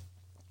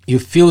 you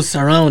feel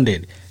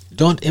surrounded,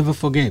 don't ever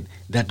forget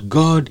that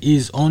God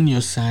is on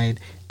your side,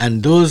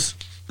 and those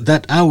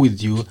that are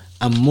with you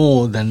are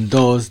more than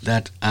those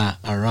that are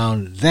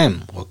around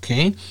them.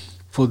 Okay?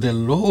 For the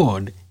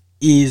Lord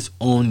is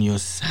on your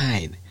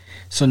side.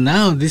 So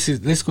now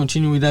let's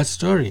continue with that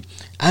story.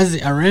 As the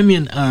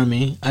Aramean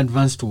army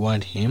advanced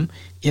toward him,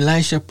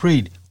 Elisha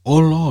prayed, "O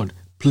Lord,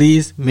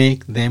 please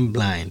make them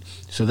blind."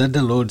 So that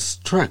the Lord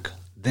struck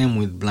them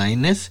with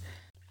blindness,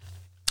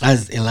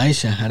 as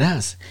Elisha had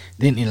asked.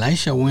 Then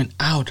Elisha went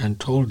out and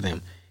told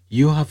them,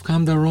 "You have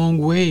come the wrong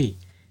way.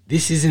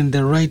 This isn't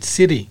the right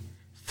city.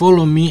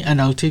 Follow me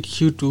and I'll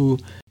take you to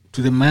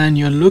the man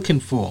you're looking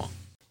for."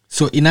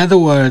 So in other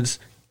words,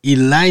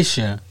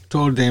 Elisha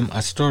told them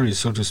a story,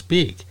 so to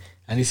speak.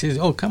 And he says,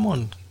 "Oh, come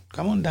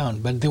on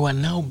down." But they were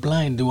now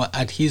blind. They were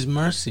at his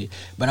mercy.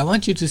 But I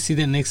want you to see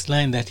the next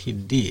line that he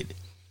did.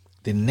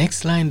 The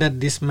next line that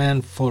this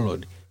man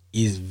followed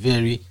is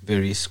very,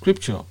 very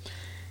scriptural.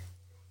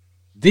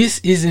 "This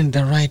isn't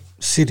the right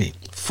city.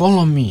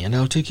 Follow me and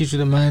I'll take you to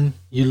the man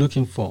you're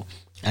looking for."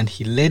 And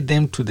he led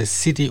them to the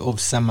city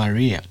of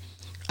Samaria.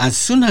 As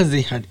soon as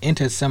they had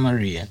entered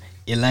Samaria,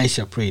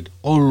 Elisha prayed,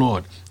 "O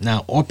Lord,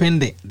 now open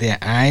their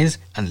eyes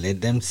and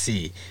let them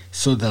see."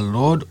 So the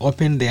Lord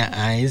opened their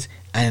eyes,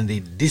 and they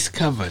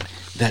discovered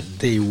that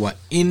they were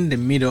in the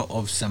middle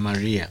of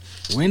Samaria.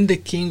 When the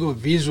king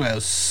of Israel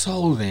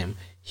saw them,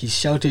 he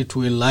shouted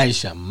to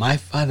Elisha, "My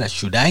father,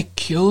 should I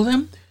kill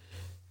them?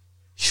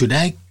 Should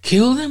I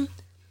kill them?"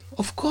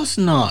 "Of course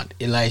not,"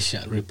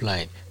 Elisha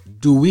replied.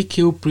 "Do we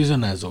kill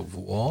prisoners of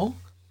war?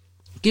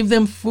 Give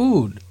them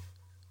food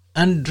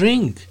and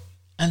drink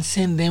and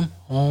send them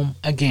home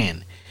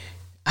again."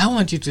 I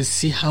want you to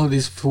see how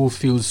this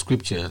fulfills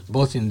scripture,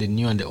 both in the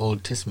New and the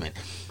Old Testament.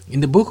 In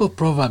the book of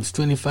Proverbs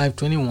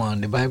 25:21,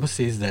 the Bible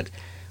says that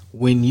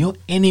when your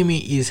enemy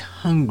is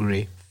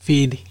hungry,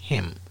 feed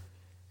him.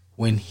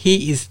 When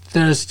he is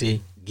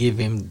thirsty, give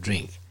him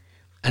drink.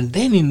 And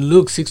then in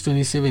Luke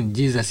 6:27,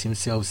 Jesus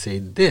himself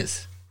said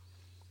this,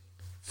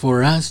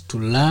 "For us to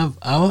love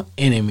our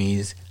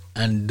enemies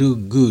and do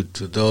good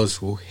to those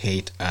who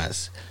hate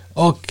us."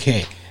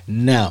 Okay,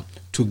 now,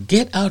 to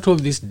get out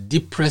of this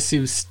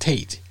depressive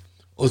state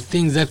or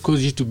things that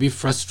cause you to be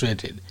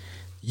frustrated,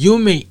 you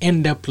may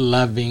end up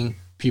loving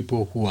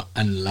people who are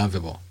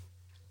unlovable.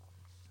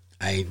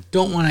 I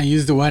don't want to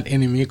use the word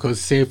enemy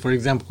because, say, for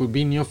example, it could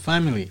be in your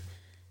family.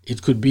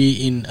 It could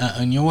be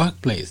in your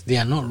workplace. They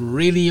are not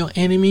really your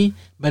enemy,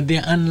 but they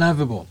are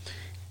unlovable.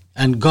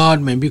 And God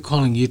may be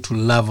calling you to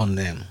love on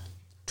them,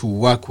 to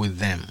work with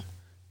them,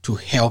 to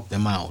help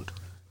them out,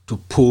 to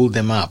pull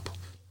them up.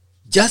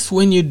 Just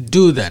when you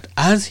do that,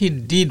 as he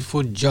did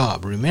for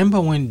Job, remember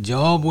when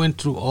Job went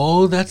through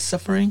all that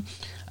suffering?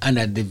 And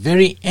at the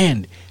very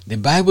end, the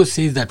Bible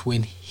says that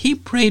when he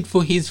prayed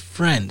for his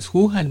friends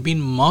who had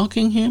been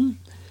mocking him,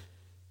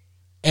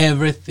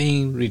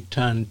 everything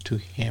returned to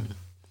him.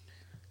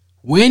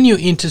 When you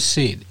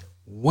intercede,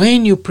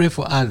 when you pray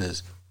for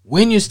others,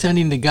 when you stand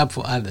in the gap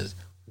for others,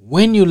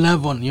 when you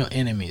love on your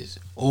enemies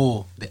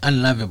or the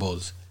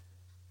unlovables,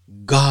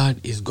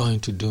 God is going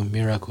to do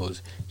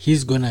miracles.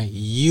 He's going to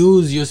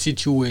use your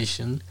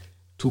situation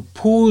to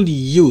pull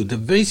you, the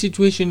very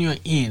situation you're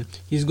in,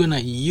 he's going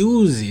to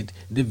use it,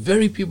 the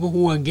very people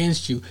who are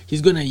against you,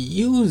 he's going to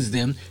use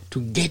them to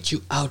get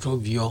you out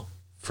of your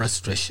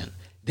frustration.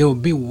 They will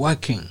be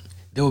working.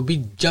 They will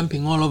be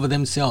jumping all over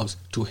themselves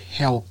to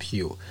help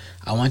you.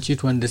 I want you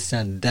to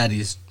understand that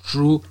is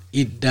true.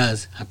 It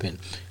does happen.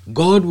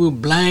 God will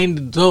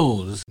blind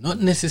those, not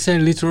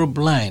necessarily literal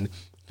blind.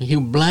 He'll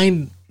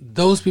blind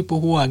those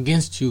people who are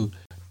against you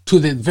to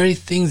the very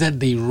things that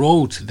they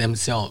wrote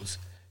themselves,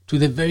 to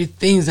the very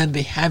things that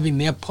they have in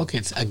their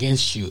pockets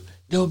against you.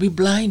 They will be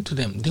blind to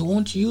them. They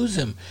won't use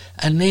them.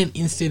 And then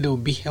instead they will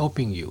be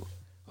helping you.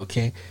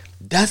 Okay?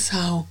 That's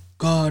how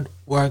God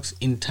works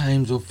in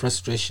times of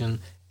frustration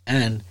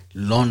and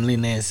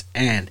loneliness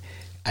and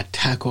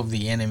attack of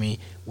the enemy,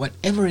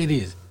 whatever it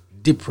is,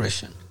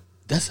 depression.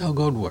 That's how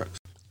God works.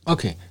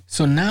 Okay,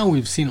 so now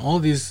we've seen all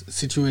these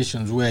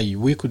situations where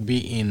we could be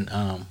in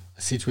a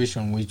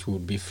situation which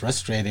would be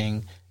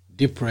frustrating,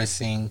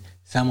 depressing.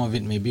 Some of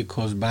it may be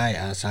caused by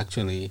us,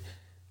 actually,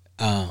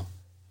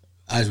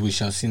 as we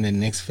shall see in the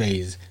next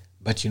phase.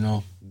 But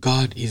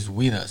God is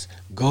with us.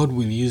 God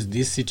will use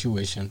this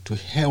situation to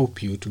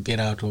help you to get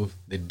out of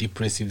the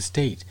depressive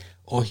state,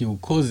 or he will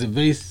cause the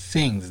very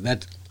things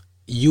that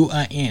you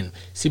are in.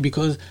 See,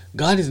 because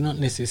God is not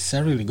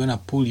necessarily going to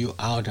pull you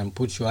out and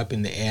put you up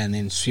in the air and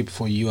then sweep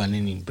for you and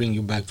then bring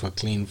you back to a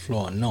clean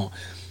floor. No.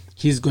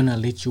 He's going to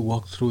let you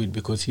walk through it,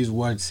 because his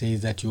word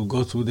says that you'll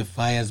go through the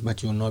fires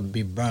but you'll not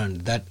be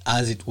burned. That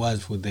as it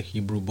was for the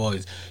Hebrew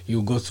boys.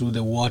 You'll go through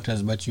the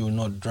waters but you'll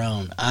not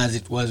drown. As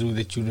it was with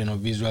the children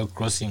of Israel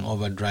crossing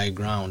over dry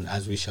ground,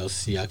 as we shall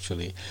see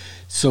actually.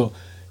 So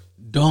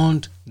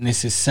don't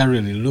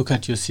necessarily look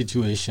at your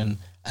situation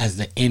as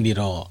the end it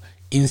all.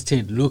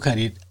 Instead, look at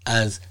it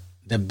as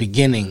the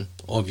beginning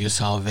of your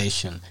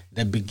salvation,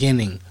 the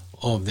beginning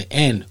of the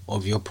end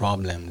of your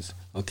problems.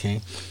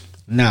 Okay?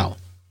 Now,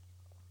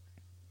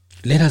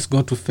 let us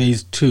go to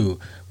phase 2,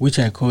 which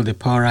I call the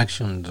power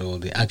actions or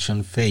the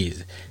action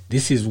phase.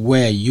 This is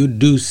where you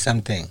do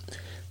something.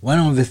 One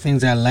of the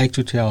things I like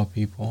to tell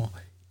people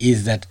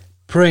is that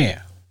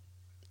prayer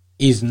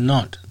is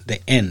not the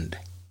end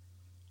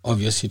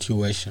of your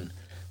situation.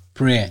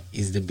 Prayer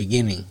is the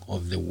beginning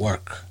of the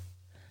work.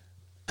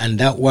 And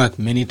that work,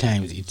 many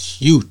times,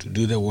 it's you to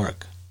do the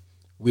work.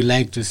 We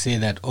like to say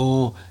that,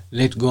 oh,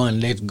 let go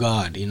and let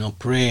God,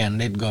 pray and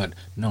let God.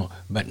 No,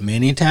 but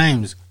many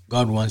times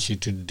God wants you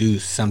to do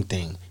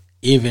something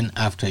even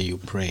after you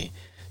pray.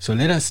 So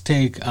let us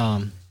take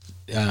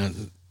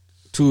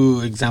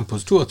two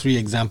or three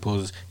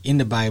examples in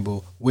the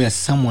Bible where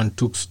someone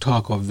took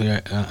stock of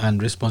their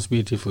and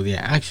responsibility for their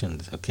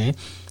actions. Okay,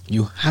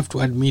 you have to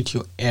admit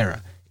your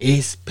error,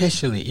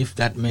 especially if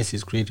that mess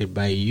is created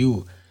by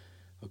you.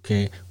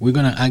 Okay, we're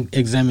gonna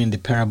examine the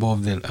parable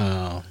of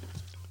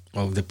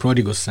the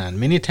prodigal son.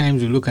 Many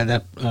times we look at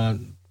that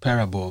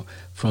parable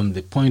from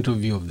the point of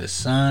view of the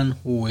son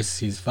who wastes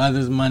his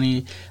father's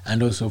money,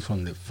 and also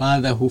from the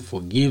father who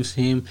forgives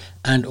him,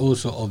 and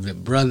also of the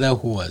brother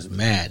who was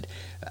mad.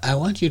 I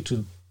want you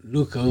to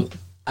look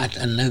at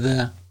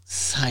another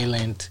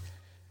silent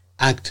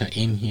actor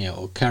in here,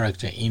 or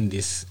character in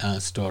this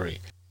story.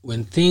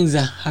 When things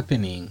are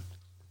happening,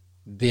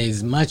 there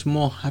is much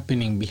more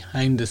happening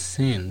behind the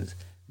scenes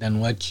than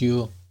what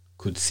you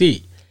could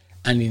see.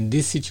 And in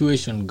this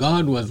situation,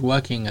 God was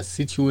working a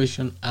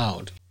situation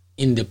out.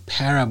 In the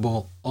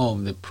parable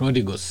of the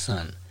prodigal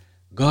son,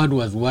 God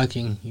was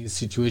working his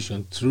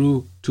situation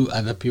through two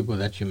other people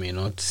that you may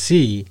not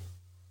see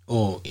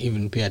or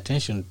even pay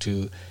attention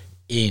to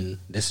in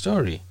the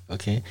story.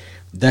 Okay,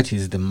 that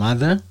is the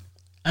mother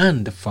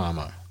and the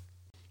farmer.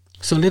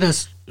 So let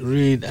us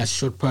read a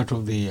short part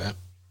of the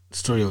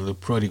story of the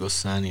prodigal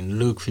son in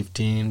Luke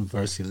 15,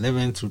 verse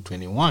 11 through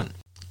 21.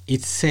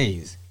 It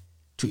says,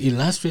 "To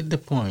illustrate the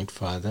point,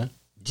 Father,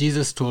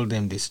 Jesus told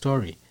them this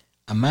story.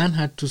 A man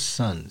had two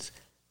sons.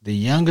 The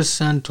younger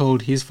son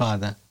told his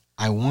father,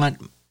 'I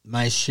want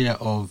my share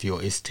of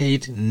your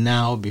estate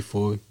now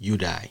before you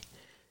die.'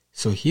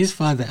 So his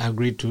father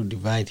agreed to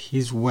divide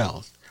his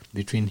wealth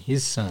between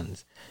his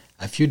sons.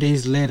 A few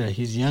days later,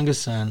 his younger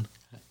son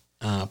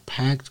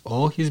packed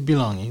all his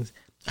belongings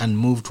and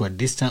moved to a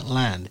distant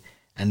land,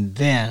 and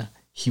there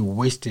he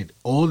wasted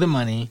all the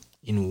money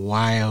in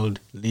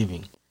wild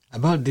living.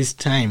 About this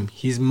time,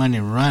 his money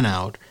ran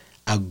out.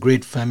 A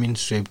great famine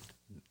swept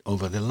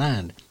over the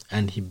land,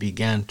 and he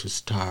began to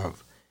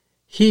starve.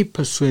 He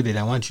persuaded,"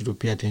 I want you to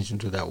pay attention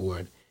to that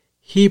word,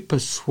 he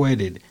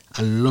persuaded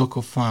a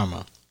local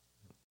farmer.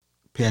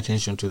 Pay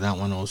attention to that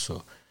one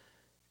also.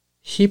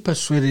 He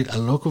persuaded a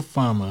local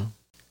farmer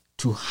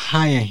to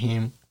hire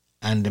him,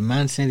 and the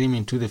man sent him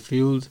into the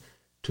fields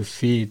to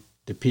feed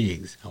the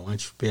pigs. I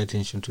want you to pay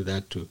attention to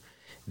that too.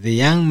 The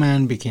young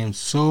man became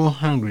so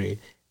hungry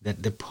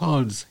that the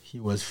pods he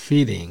was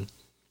feeding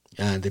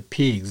the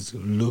pigs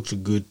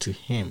looked good to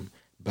him,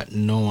 but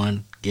no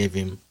one gave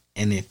him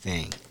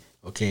anything.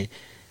 Okay,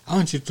 I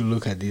want you to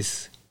look at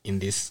this in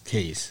this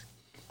case.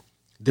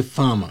 The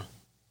farmer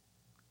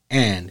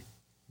and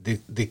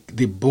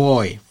the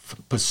boy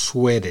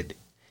persuaded.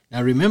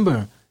 Now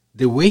remember,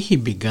 the way he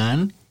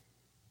began,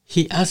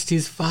 he asked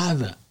his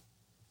father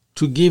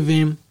to give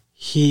him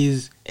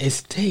his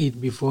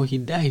estate before he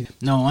died.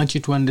 Now I want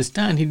you to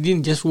understand, he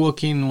didn't just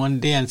walk in one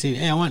day and say,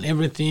 "Hey, I want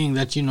everything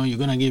that you're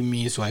going to give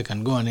me so I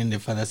can go." And then the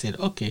father said,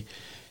 "Okay."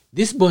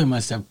 This boy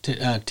must have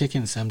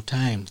taken some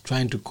time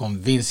trying to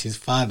convince his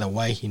father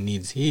why he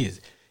needs his.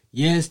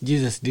 Yes,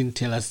 Jesus didn't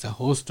tell us the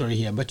whole story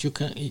here, but you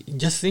can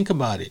just think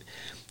about it.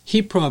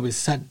 He probably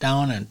sat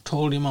down and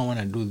told him, "I want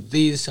to do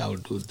this, I'll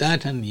do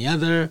that and the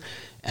other."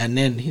 And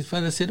then his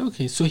father said,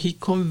 "Okay." So he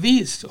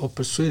convinced or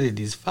persuaded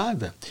his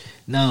father.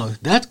 Now,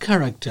 that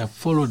character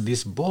followed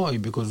this boy,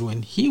 because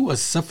when he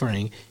was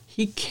suffering,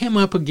 he came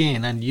up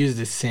again and used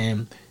the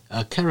same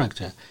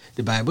character.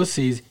 The Bible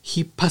says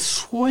he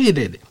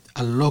persuaded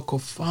a local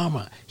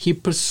farmer. He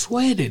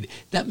persuaded.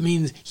 That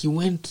means he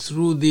went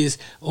through this,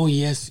 "Oh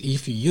yes,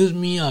 if you use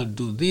me, I'll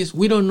do this."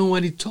 We don't know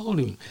what he told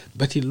him,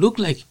 but he looked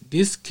like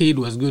this kid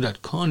was good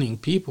at conning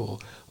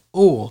people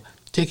or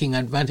taking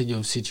advantage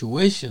of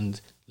situations,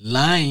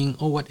 lying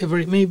or whatever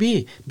it may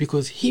be,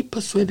 because he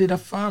persuaded a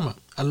farmer,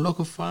 a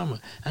local farmer.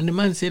 And the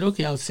man said,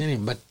 "Okay, I'll send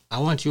him, but I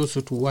want you also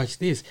to watch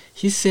this."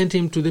 He sent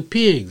him to the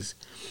pigs.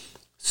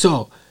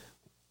 So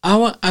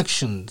our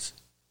actions,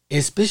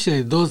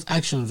 especially those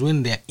actions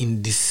when they're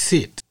in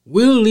deceit,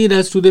 will lead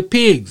us to the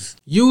pigs.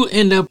 You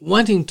end up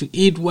wanting to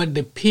eat what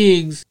the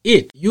pigs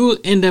eat. You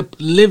end up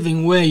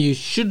living where you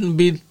shouldn't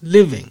be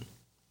living.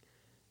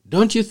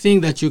 Don't you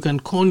think that you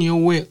can con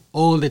your way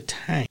all the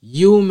time?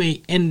 You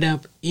may end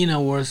up in a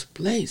worse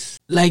place.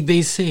 Like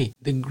they say,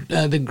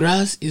 the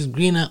grass is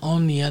greener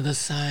on the other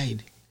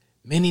side.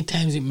 Many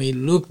times it may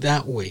look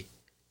that way.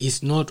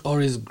 It's not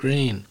always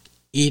green.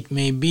 It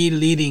may be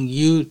leading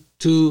you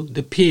to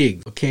the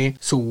pig. Okay,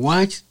 so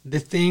watch the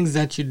things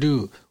that you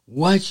do.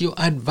 Watch your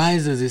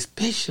advisors,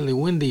 especially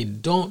when they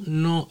don't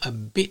know a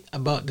bit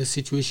about the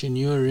situation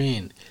you're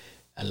in.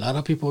 A lot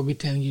of people will be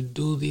telling you,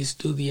 "Do this,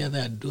 do the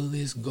other, do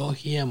this, go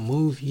here,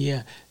 move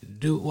here,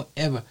 do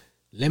whatever."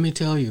 Let me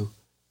tell you,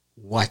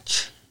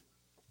 watch.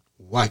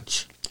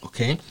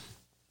 Okay?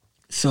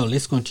 So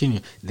let's continue.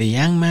 The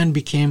young man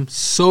became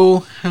so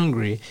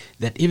hungry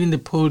that even the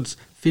pods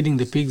feeding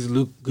the pigs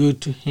looked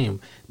good to him,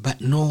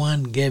 but no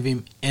one gave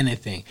him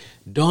anything.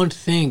 Don't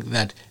think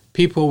that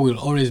people will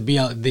always be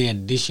out there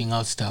dishing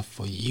out stuff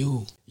for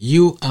you.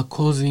 You are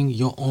causing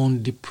your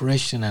own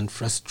depression and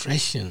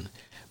frustration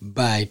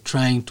by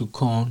trying to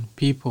con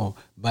people,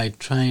 by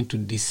trying to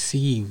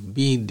deceive,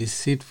 being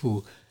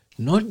deceitful,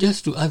 not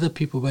just to other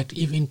people, but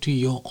even to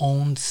your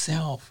own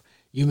self.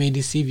 You may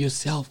deceive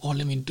yourself, oh,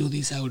 let me do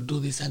this, I will do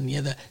this and the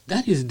other.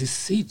 That is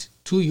deceit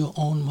to your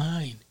own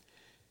mind.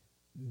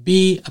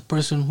 Be a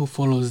person who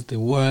follows the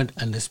word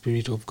and the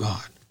Spirit of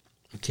God.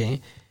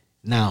 Okay?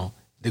 Now,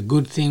 the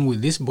good thing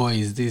with this boy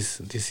is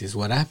this is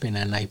what happened,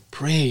 and I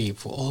pray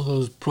for all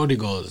those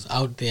prodigals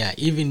out there.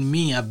 Even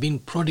me, I've been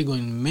prodigal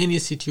in many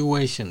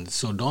situations.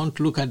 So don't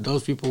look at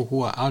those people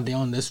who are out there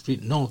on the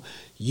street. No,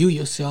 you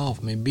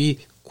yourself may be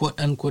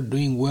quote-unquote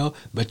doing well,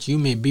 but you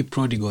may be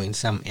prodigal in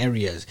some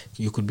areas.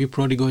 You could be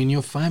prodigal in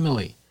your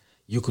family.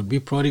 You could be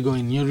prodigal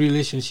in your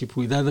relationship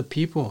with other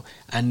people,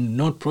 and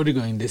not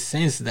prodigal in the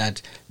sense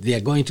that they are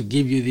going to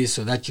give you this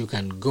so that you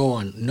can go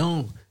on.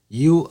 No,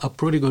 you are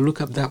prodigal.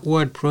 Look up that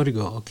word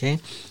prodigal, okay?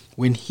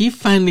 When he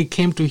finally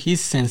came to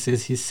his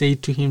senses, he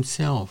said to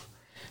himself,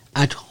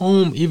 at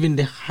home even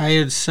the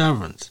hired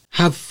servants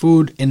have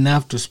food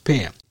enough to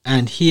spare,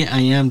 and here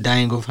I am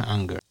dying of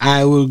hunger.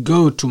 I will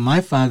go to my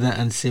father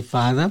and say,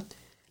 Father,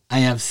 I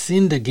have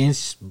sinned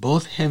against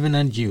both heaven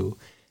and you,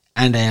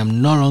 and I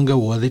am no longer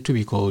worthy to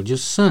be called your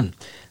son.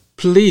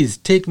 Please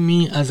take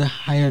me as a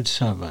hired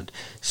servant.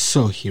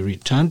 So he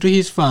returned to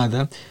his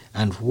father,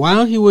 and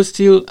while he was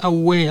still a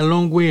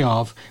long way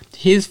off,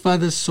 his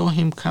father saw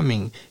him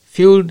coming.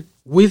 Filled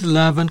with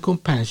love and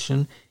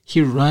compassion,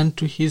 he ran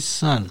to his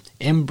son,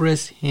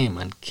 embraced him,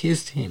 and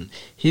kissed him.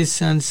 His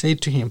son said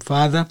to him,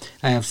 Father,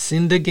 I have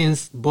sinned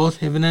against both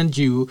heaven and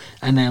you,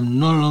 and I am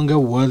no longer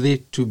worthy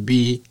to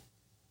be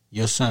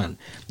your son.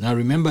 Now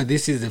remember,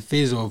 this is the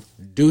phase of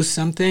do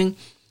something,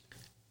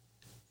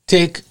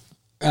 take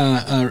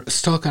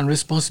stock and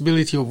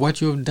responsibility of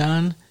what you have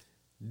done,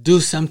 do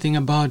something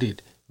about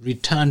it,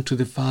 return to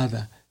the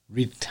Father,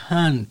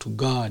 return to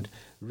God,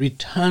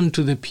 return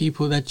to the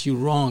people that you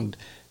wronged,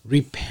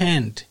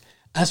 repent,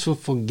 ask for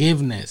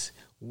forgiveness,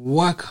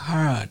 work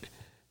hard,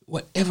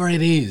 whatever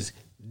it is,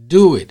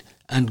 do it,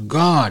 and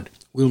God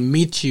will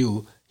meet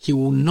you. He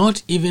will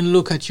not even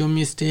look at your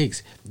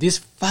mistakes. This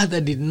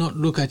father did not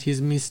look at his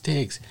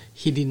mistakes.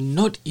 He did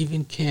not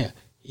even care.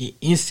 He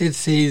instead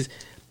says,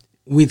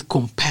 with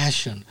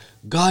compassion.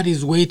 God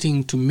is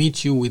waiting to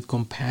meet you with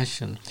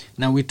compassion.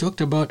 Now, we talked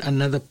about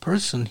another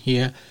person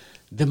here,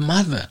 the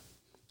mother.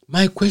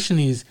 My question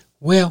is,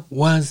 where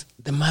was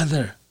the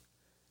mother?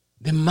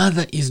 The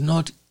mother is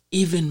not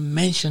even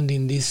mentioned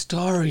in this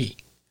story.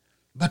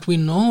 But we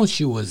know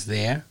she was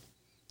there.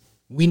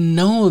 We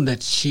know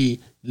that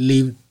she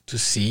lived to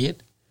see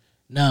it.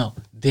 Now,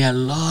 there are a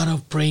lot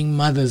of praying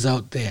mothers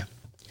out there.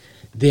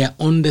 They are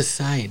on the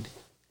side.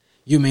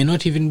 You may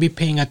not even be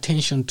paying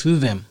attention to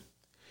them.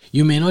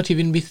 You may not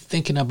even be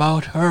thinking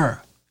about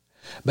her.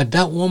 But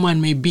that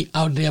woman may be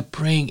out there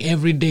praying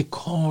every day,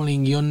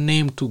 calling your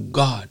name to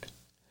God.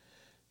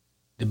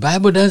 The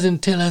Bible doesn't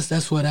tell us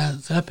that's what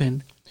has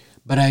happened,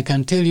 but I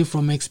can tell you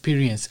from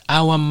experience,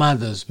 our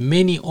mothers,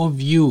 many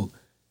of you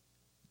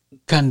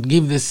can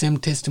give the same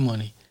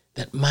testimony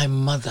that my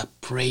mother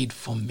prayed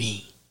for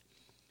me.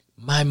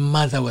 My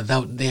mother was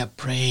out there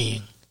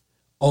praying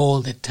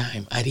all the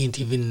time. I didn't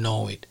even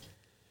know it.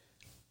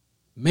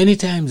 Many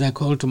times I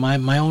call to my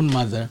own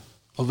mother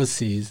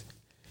overseas,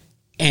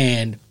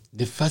 and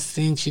the first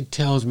thing she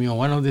tells me, or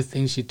one of the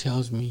things she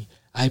tells me,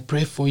 I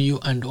pray for you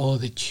and all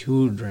the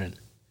children.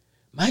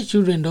 My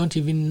children don't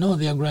even know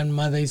their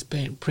grandmother is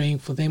praying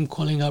for them,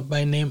 calling out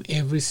by name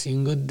every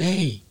single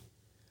day.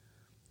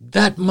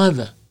 That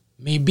mother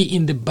may be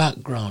in the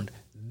background,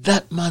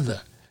 that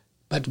mother,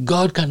 but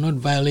God cannot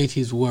violate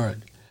his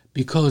word,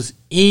 because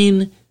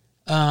in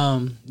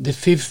the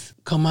fifth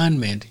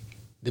commandment,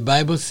 the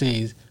Bible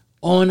says,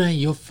 honor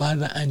your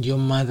father and your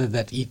mother,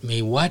 that it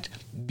may what?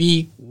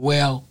 Be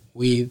well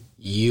with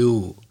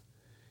you.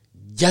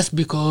 Just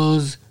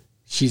because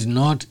she's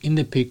not in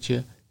the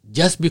picture,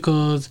 just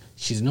because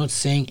she's not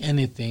saying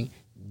anything,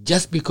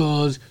 just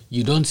because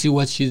you don't see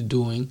what she's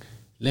doing,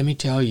 let me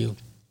tell you,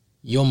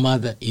 your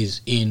mother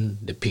is in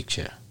the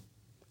picture.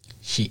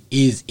 She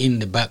is in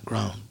the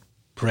background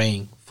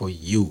praying for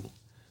you.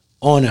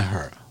 Honor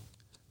her.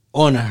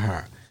 Honor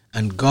her.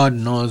 And God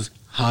knows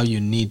how you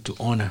need to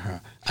honor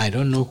her. I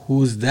don't know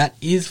whose that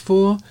is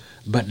for,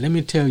 but let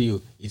me tell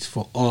you, it's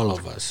for all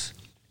of us.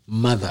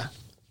 Mother,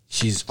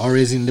 she's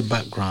always in the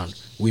background.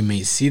 We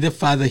may see the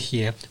father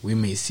here, we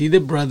may see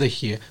the brother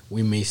here,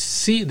 we may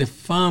see the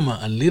farmer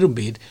a little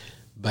bit,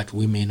 but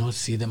we may not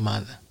see the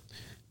mother.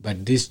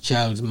 But this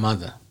child's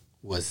mother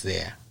was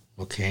there,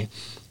 okay?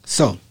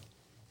 So,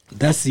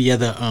 that's the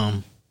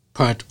other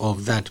part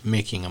of that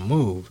making a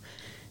move.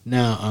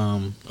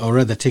 Now, or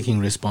rather taking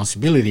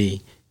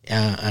responsibility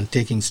and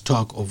taking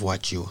stock of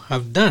what you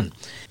have done.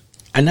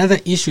 Another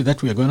issue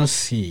that we are going to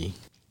see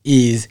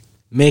is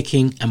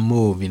making a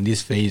move in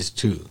this phase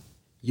 2.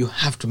 You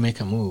have to make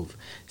a move.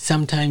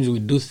 Sometimes we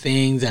do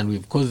things and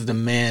we've caused the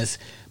mess,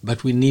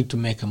 but we need to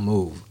make a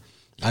move.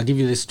 I'll give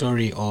you the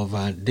story of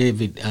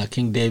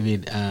King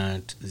David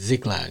at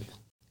Ziklag.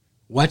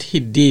 What he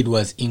did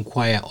was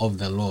inquire of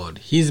the Lord.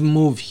 His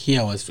move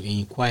here was to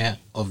inquire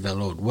of the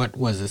Lord. What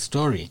was the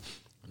story?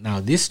 Now,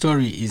 this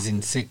story is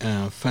in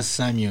 1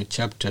 Samuel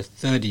chapter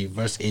 30,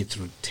 verse 8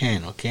 through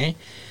 10, okay?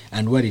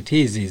 And what it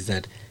is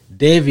that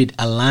David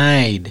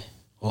aligned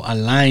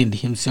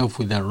himself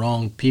with the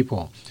wrong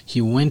people. He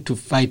went to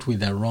fight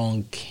with the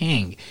wrong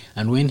king.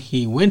 And when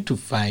he went to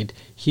fight,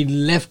 he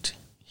left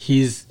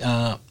his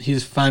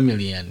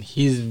family and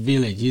his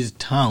village, his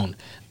town,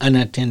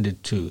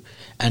 unattended to.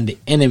 And the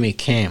enemy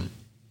came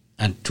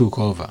and took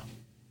over.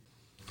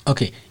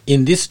 Okay,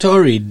 in this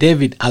story,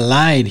 David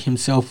allied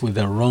himself with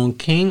the wrong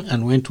king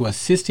and went to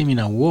assist him in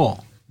a war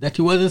that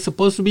he wasn't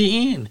supposed to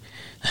be in.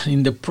 And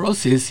in the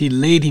process, he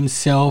laid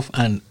himself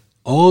and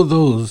all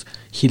those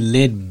he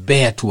led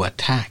bare to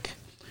attack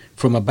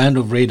from a band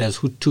of raiders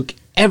who took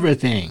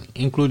everything,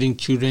 including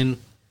children,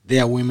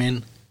 their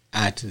women,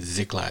 at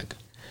Ziklag.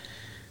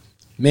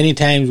 Many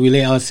times we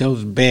lay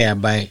ourselves bare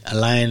by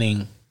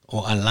allying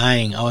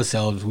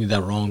ourselves with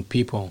the wrong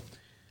people.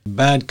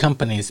 Bad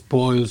company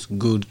spoils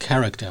good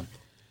character.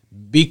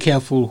 Be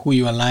careful who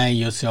you ally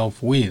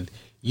yourself with.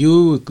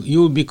 You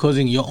will be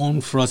causing your own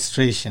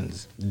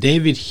frustrations.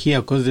 David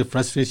here caused the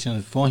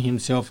frustrations for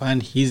himself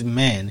and his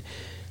men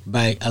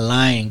by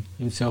allying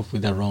himself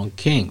with the wrong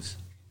kings.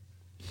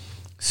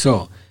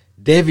 So,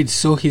 David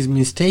saw his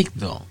mistake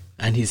though,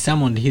 and he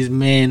summoned his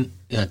men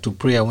to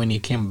prayer when he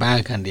came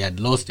back and they had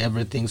lost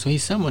everything. So he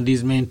summoned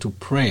his men to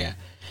prayer.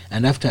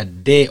 And after a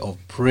day of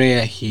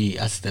prayer, he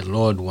asked the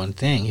Lord one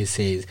thing. He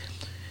says,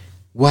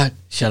 what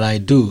shall I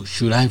do?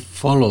 Should I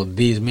follow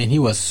these men? He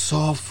was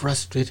so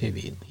frustrated.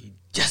 He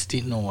just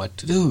didn't know what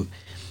to do.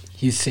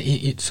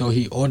 So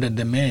he ordered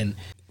the men,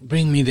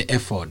 bring me the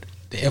ephod.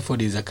 The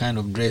ephod is a kind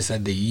of dress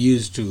that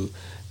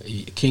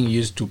king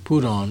used to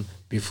put on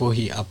before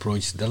he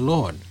approached the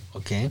Lord.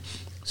 Okay?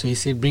 So he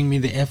said, bring me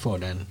the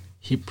ephod. And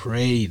he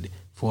prayed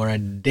for a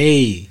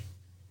day.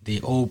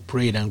 They all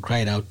prayed and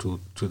cried out to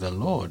the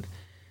Lord.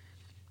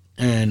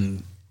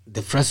 And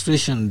the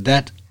frustration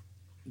that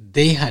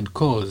they had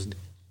caused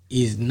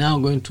is now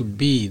going to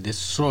be the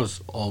source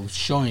of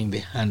showing the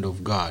hand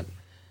of God.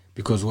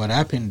 Because what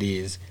happened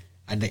is,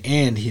 at the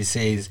end, he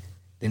says,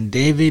 then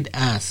David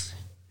asked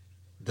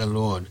the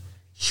Lord,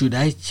 should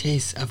I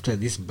chase after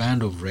this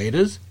band of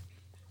raiders?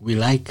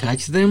 Will I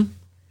catch them?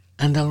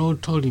 And the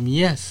Lord told him,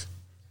 yes,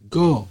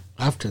 go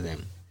after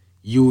them.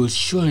 You will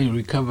surely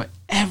recover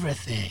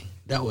everything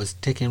that was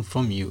taken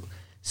from you.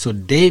 So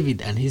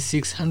David and his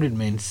 600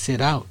 men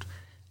set out,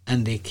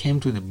 and they came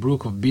to the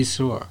brook of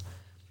Besor.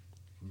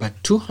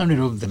 But 200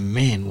 of the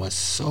men were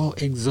so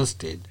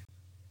exhausted,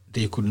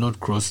 they could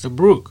not cross the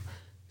brook.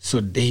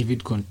 So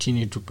David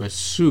continued to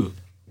pursue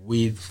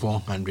with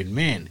 400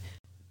 men.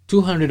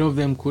 200 of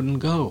them couldn't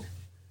go.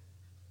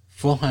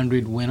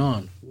 400 went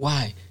on.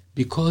 Why?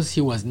 Because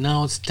he was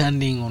now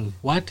standing on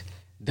what?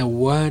 The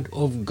word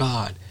of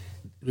God.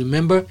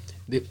 Remember,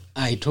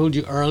 I told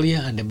you earlier,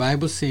 and the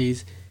Bible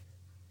says,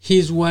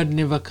 his word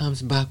never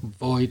comes back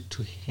void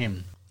to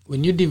him.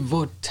 When you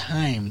devote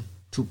time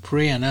to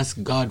pray and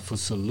ask God for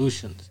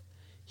solutions,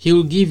 he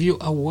will give you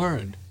a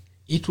word.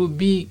 It will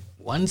be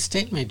one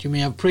statement. You may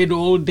have prayed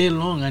all day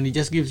long and he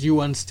just gives you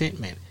one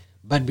statement.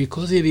 But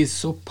because it is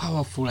so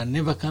powerful and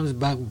never comes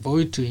back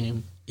void to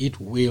him, it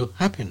will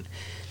happen.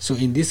 So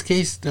in this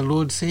case, the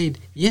Lord said,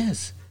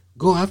 yes,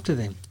 go after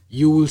them.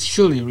 You will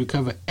surely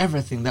recover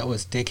everything that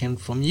was taken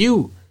from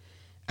you.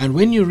 And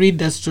when you read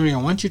that story,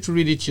 I want you to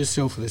read it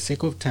yourself for the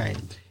sake of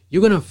time.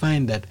 You're going to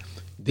find that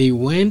they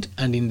went,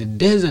 and in the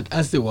desert,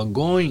 as they were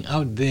going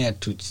out there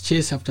to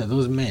chase after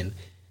those men,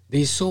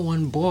 they saw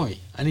one boy,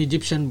 an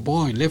Egyptian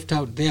boy, left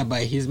out there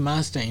by his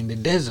master in the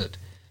desert.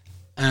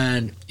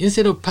 And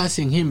instead of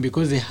passing him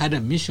because they had a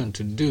mission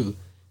to do,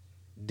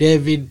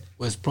 David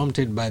was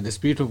prompted by the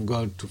Spirit of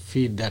God to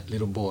feed that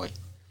little boy.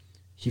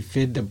 He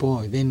fed the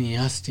boy. Then he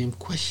asked him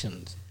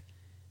questions.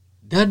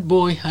 That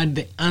boy had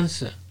the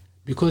answer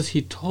because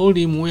he told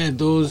him where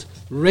those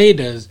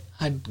raiders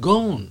had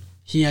gone.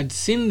 He had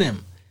seen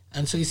them.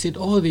 And so he said,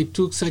 oh, they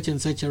took such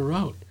and such a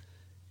route.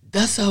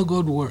 That's how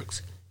God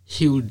works.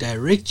 He will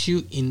direct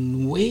you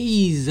in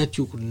ways that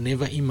you could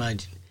never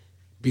imagine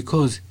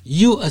because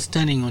you are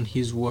standing on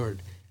his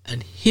word,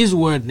 and his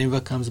word never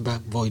comes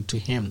back void to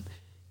him.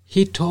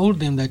 He told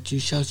them that you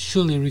shall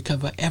surely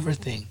recover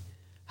everything.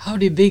 How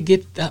did they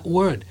get that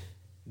word?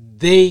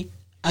 They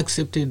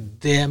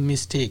accepted their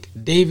mistake.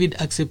 David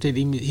accepted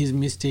his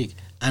mistake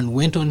and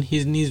went on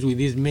his knees with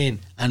his men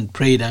and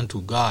prayed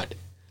unto God.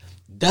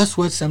 That's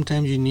what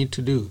sometimes you need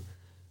to do.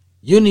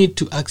 You need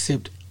to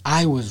accept,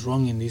 I was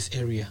wrong in this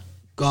area.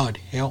 God,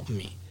 help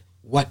me.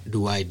 What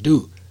do I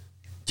do?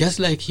 Just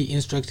like he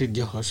instructed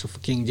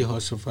King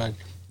Jehoshaphat,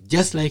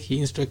 just like he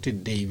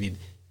instructed David,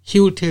 he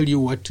will tell you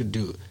what to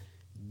do.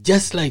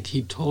 Just like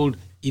he told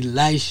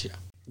Elisha,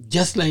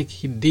 just like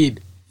he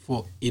did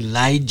for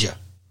Elijah,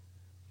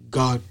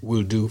 God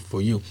will do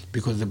for you.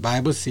 Because the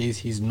Bible says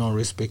he's no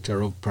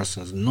respecter of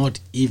persons, not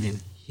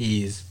even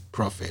his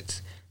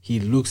prophets.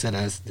 He looks at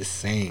us the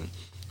same.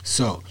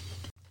 So,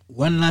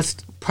 one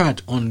last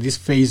part on this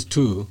phase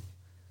 2,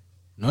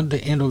 not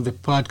the end of the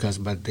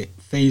podcast, but the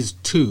phase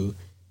 2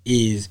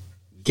 is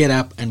get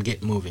up and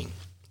get moving.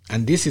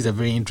 And this is a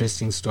very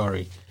interesting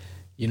story.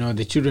 You know,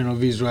 the children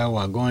of Israel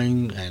were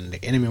going and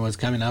the enemy was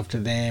coming after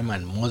them,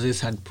 and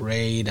Moses had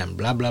prayed and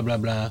blah, blah, blah,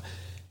 blah.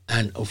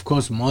 And of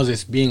course,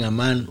 Moses being a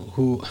man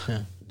who,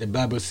 the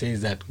Bible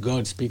says that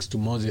God speaks to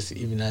Moses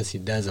even as he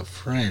does a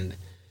friend.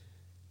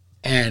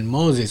 And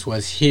Moses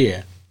was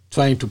here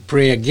trying to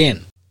pray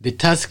again. The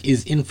task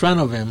is in front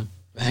of him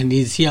and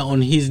he's here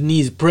on his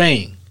knees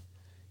praying.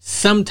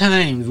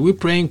 Sometimes we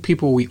praying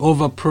people, we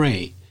over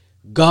pray.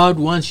 God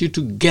wants you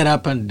to get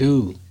up and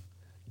do.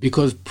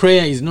 Because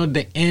prayer is not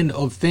the end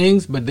of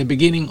things, but the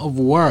beginning of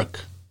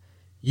work.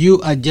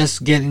 You are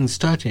just getting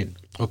started,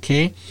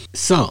 okay?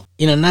 So,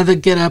 in another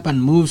get up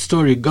and move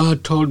story,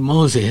 God told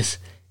Moses,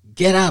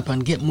 get up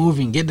and get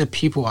moving, get the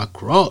people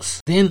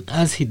across. Then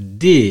as he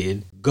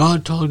did,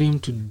 God told him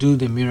to do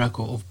the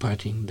miracle of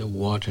parting the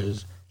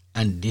waters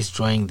and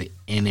destroying the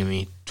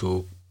enemy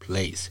took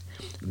place.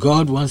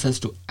 God wants us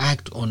to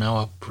act on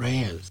our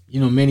prayers. You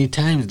know, many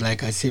times,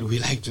 like I said, we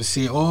like to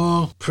say,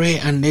 oh, pray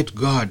and let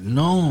God.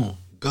 No.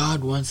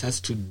 God wants us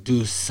to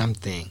do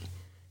something.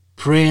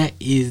 Prayer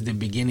is the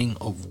beginning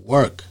of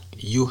work.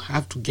 You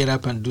have to get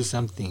up and do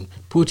something.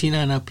 Put in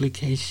an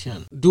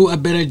application. Do a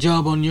better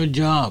job on your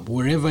job,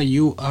 wherever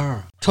you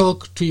are.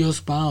 Talk to your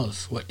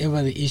spouse,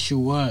 whatever the issue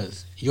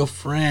was, your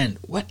friend,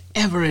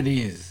 whatever it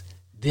is.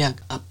 There are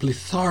a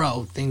plethora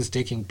of things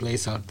taking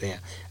place out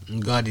there.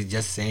 And God is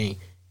just saying,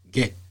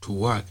 get to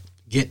work.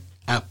 Get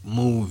up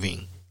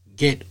moving.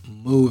 Get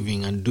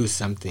moving and do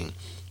something.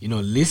 You know,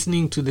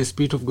 listening to the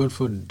Spirit of God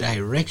for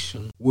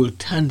direction will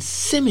turn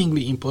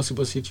seemingly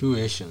impossible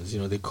situations,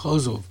 the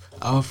cause of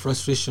our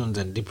frustrations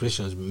and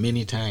depressions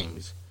many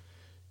times.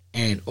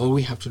 And all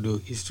we have to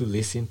do is to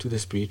listen to the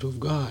Spirit of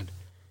God.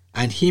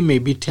 And He may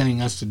be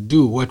telling us to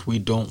do what we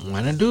don't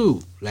want to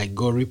do, like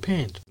go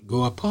repent,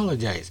 go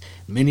apologize.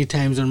 Many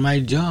times on my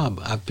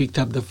job, I picked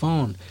up the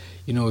phone.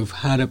 We've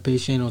had a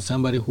patient or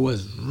somebody who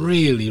was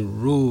really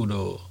rude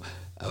or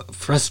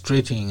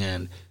frustrating,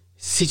 and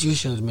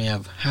situations may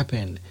have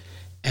happened,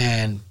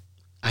 and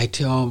I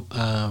tell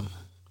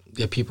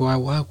the people I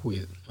work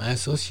with, my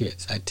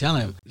associates, I tell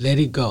them, let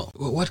it go.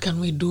 Well, what can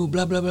we do?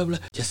 Blah, blah, blah, blah.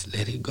 Just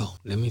let it go.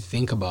 Let me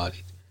think about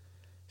it.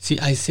 See,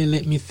 I say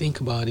let me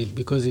think about it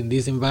because in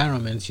these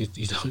environments,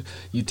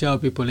 you tell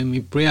people, let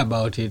me pray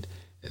about it.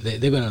 They're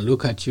going to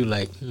look at you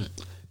like,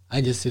 I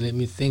just say let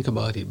me think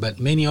about it. But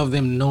many of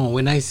them know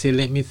when I say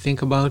let me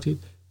think about it,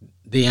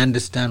 they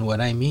understand what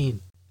I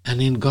mean. And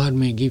then God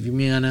may give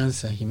me an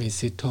answer. He may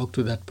say, talk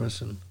to that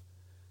person.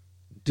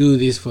 Do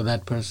this for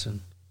that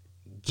person.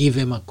 Give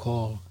him a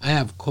call. I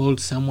have called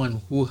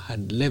someone who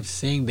had left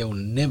saying they will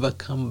never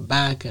come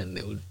back and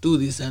they will do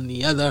this and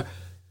the other.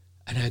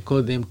 And I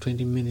called them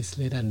 20 minutes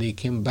later and they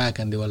came back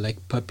and they were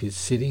like puppies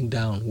sitting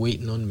down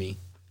waiting on me.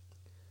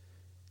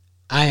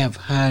 I have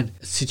had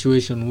a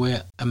situation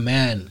where a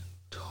man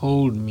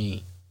told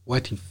me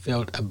what he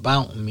felt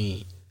about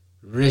me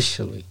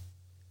racially,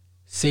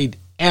 said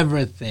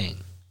everything.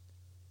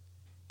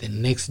 The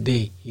next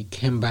day, he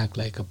came back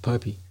like a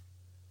puppy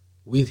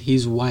with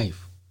his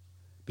wife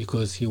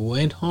because he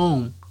went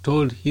home,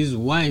 told his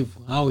wife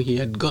how he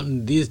had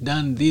gotten this,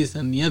 done this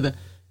and the other.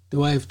 The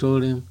wife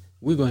told him,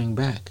 we're going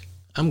back.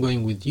 I'm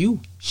going with you.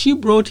 She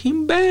brought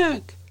him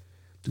back.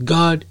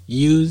 God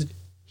used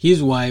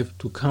his wife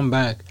to come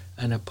back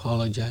and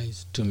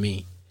apologize to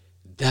me.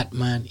 That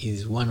man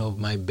is one of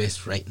my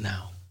best right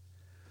now.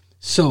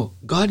 So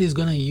God is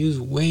going to use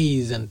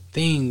ways and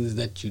things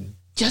that you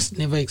just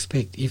never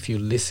expect if you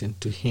listen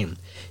to Him.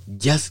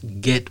 Just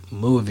get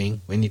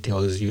moving when He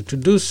tells you to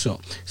do so.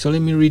 So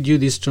let me read you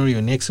this story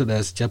on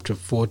Exodus chapter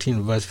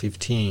 14 verse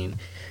 15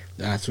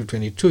 through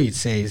 22. It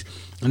says,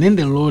 and then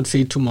the Lord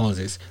said to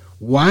Moses,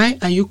 why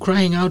are you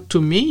crying out to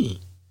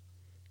me?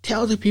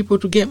 Tell the people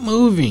to get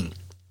moving.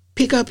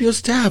 Pick up your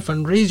staff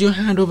and raise your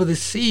hand over the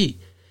sea.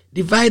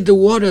 Divide the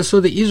water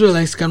so the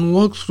Israelites can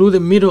walk through the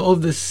middle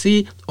of the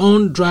sea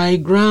on dry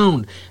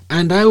ground.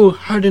 And I will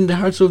harden the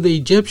hearts of the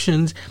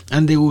Egyptians,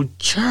 and they will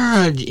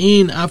charge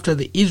in after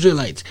the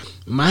Israelites.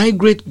 My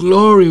great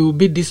glory will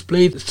be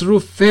displayed through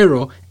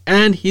Pharaoh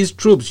and his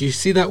troops. You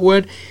see that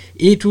word?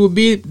 It will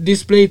be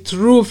displayed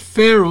through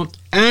Pharaoh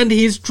and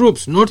his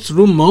troops, not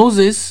through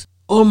Moses.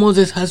 All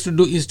Moses has to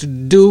do is to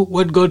do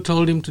what God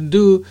told him to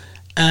do,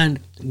 and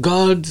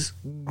God's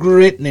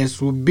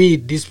greatness will be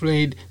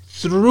displayed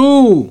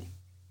through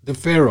the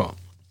Pharaoh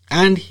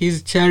and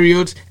his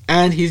chariots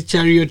and his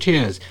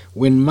charioteers.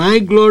 When my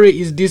glory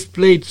is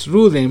displayed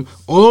through them,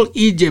 all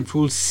Egypt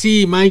will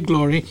see my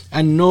glory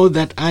and know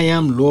that I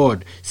am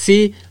Lord.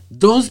 See,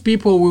 those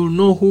people will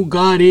know who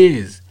God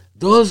is.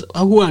 Those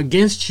who are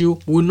against you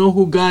will know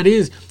who God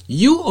is.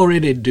 You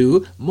already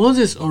do.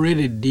 Moses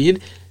already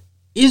did.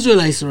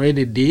 Israelites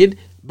already did.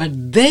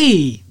 But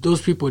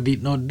those people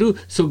did not do.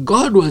 So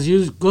God was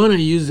going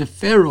to use the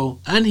Pharaoh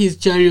and his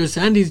chariots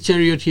and his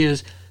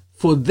charioteers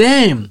for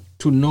them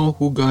to know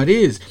who God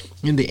is.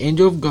 And the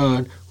angel of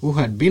God, who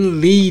had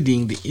been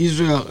leading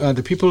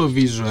the people of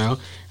Israel,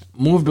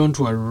 moved on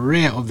to a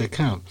rear of the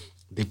camp.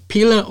 The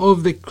pillar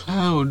of the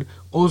cloud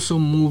also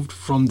moved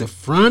from the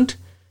front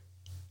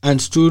and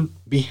stood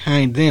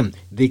behind them.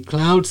 The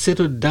cloud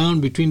settled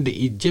down between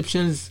the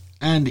Egyptians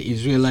and the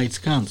Israelites'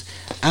 camps.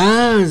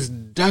 As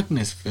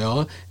darkness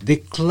fell, the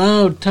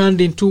cloud turned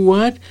into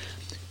what?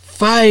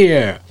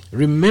 Fire.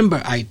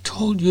 Remember, I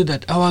told you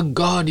that our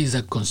God is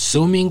a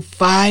consuming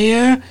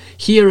fire.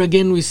 Here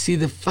again we see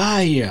the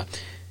fire.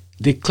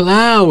 The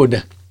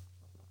cloud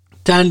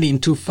turned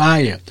into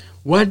fire.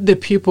 What the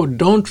people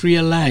don't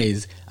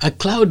realize, a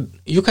cloud,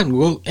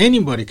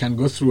 anybody can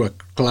go through a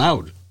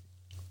cloud.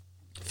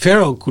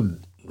 Pharaoh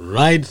could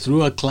ride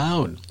through a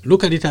cloud.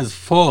 Look at it as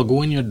fog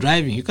when you're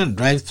driving. You can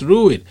drive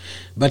through it.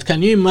 But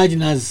can you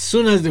imagine, as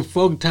soon as the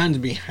fog turns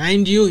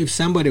behind you, if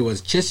somebody was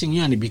chasing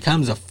you and it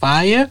becomes a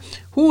fire?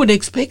 Who would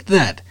expect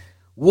that?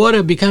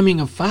 Water becoming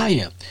a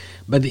fire.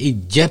 But the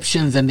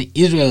Egyptians and the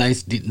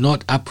Israelites did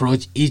not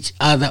approach each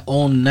other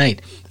all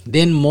night.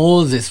 Then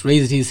Moses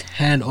raised his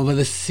hand over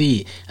the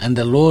sea, and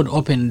the Lord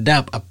opened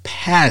up a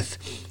path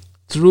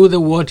through the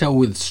water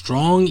with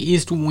strong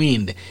east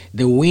wind.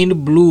 The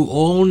wind blew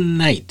all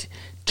night,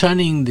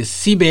 turning the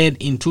seabed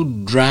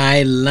into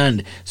dry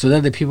land, so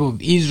that the people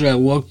of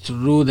Israel walked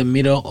through the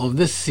middle of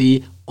the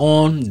sea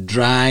on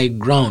dry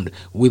ground,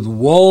 with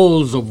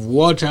walls of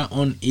water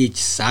on each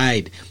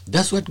side.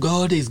 That's what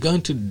God is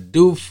going to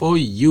do for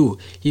you.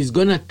 He's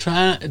going to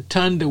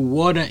turn the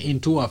water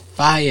into a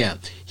fire.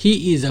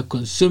 He is a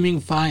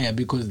consuming fire,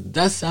 because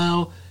that's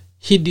how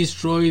he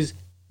destroys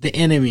the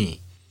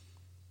enemy.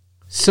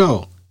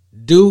 So,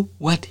 do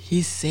what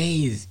he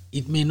says.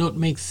 It may not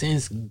make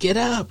sense. Get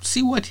up.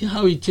 See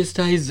how he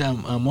chastised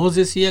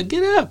Moses here.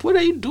 Get up. What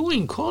are you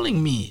doing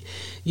calling me?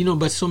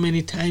 But so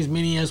many times,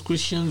 many as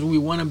Christians, we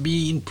want to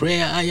be in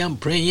prayer. I am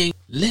praying.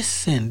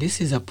 Listen, this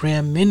is a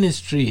prayer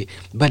ministry,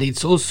 but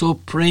it's also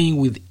praying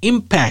with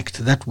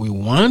impact that we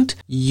want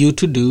you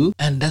to do,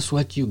 and that's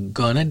what you're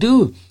gonna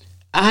do.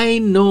 I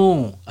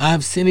know,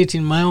 I've seen it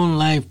in my own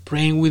life,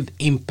 praying with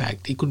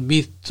impact. It could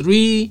be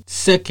 3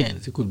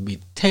 seconds, it could be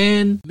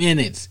 10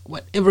 minutes,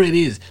 whatever it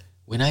is.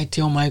 When I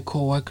tell my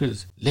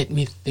co-workers, let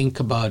me think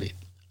about it,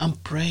 I'm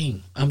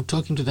praying. I'm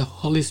talking to the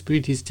Holy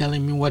Spirit. He's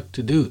telling me what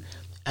to do.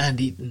 And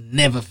it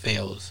never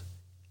fails.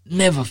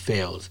 Never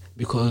fails.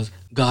 Because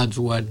God's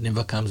word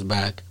never comes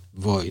back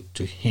void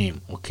to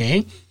him.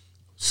 Okay?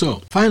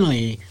 So,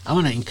 finally, I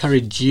want to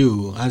encourage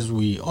you as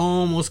we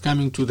almost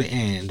coming to the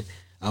end.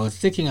 I was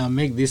thinking I'll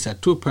make this a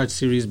 2-part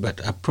series,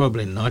 but I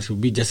probably not. It will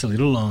be just a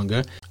little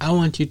longer. I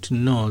want you to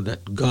know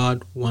that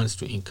God wants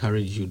to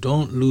encourage you.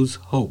 Don't lose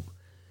hope.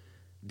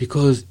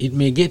 Because it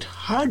may get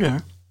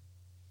harder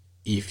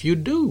if you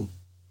do.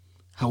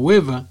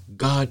 However,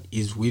 God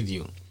is with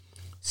you.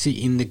 See,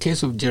 in the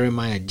case of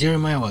Jeremiah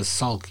was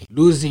sulking,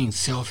 losing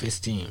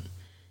self-esteem,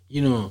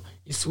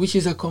 which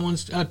is a common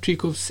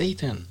trick of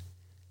Satan.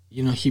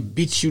 He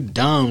beats you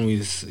down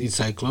with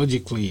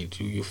psychologically.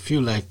 You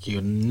feel like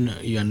you're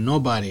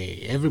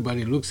nobody.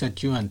 Everybody looks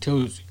at you and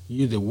tells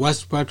you the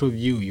worst part of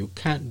you. You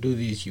can't do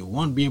this. You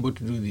won't be able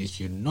to do this.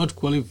 You're not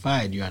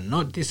qualified. You are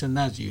not this and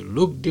that. You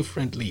look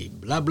differently.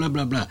 Blah, blah,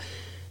 blah, blah.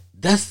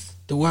 That's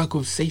the work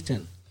of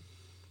Satan.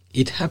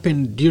 It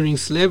happened during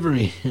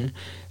slavery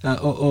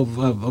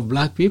of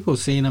black people,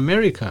 say in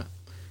America.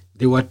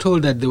 They were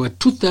told that they were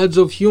 2/3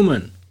 of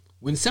human.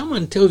 When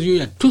someone tells you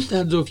you're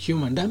 2/3 of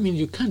human, that means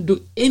you can't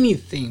do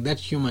anything that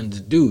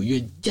humans do.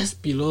 You're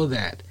just below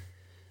that.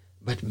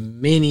 But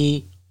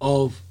many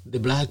of the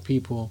black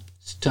people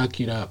stuck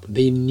it up.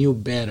 They knew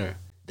better.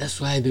 That's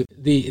why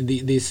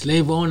the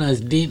slave owners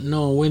didn't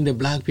know when the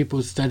black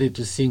people started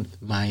to sing,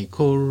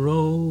 Michael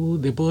row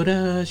the boat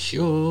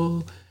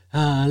ashore,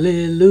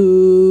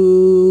 hallelujah.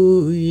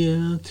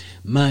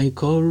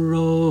 Michael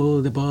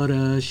row the boat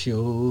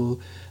ashore,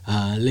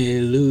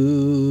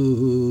 hallelujah.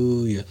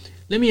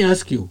 Let me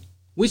ask you,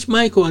 which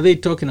Michael are they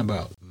talking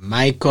about?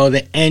 Michael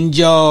the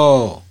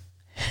angel.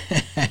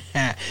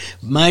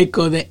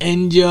 Michael the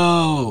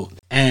angel.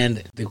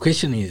 And the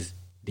question is,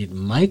 did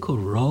Michael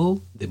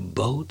row the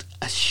boat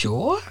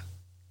ashore?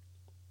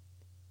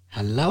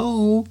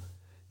 Hello?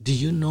 Do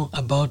you know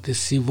about the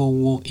Civil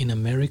War in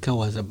America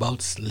was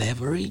about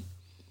slavery?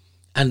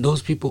 And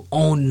those people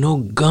owned no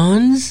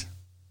guns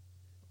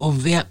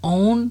of their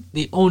own?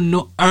 They owned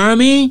no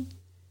army?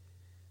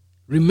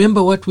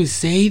 Remember what we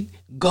said?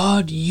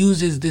 God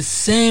uses the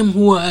same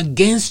who are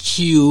against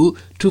you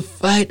to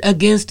fight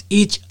against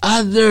each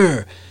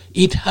other.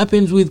 It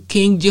happens with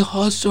King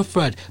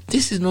Jehoshaphat.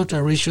 This is not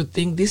a racial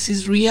thing. This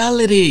is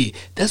reality.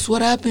 That's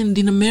what happened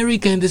in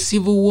America in the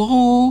Civil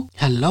War.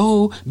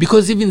 Hello?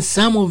 Because even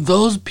some of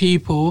those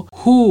people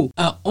who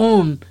are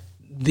on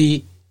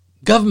the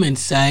government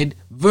side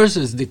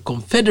versus the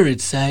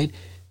Confederate side,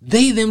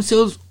 they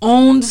themselves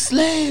owned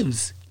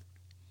slaves.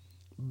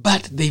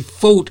 But they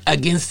fought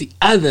against the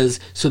others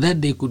so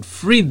that they could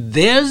free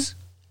theirs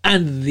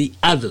and the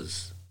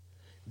others.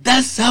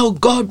 That's how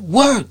God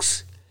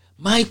works.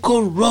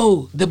 Michael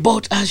row the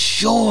boat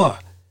ashore.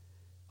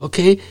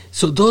 Okay,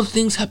 so those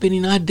things happen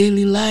in our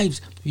daily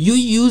lives. You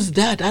use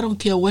that. I don't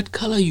care what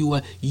color you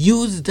are.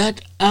 Use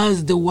that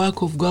as the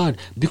work of God.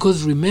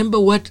 Because remember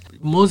what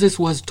Moses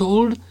was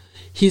told?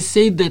 He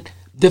said that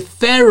the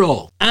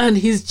Pharaoh and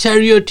his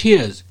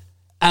charioteers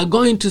are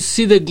going to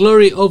see the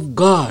glory of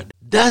God.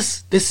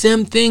 That's the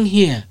same thing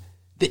here.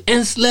 The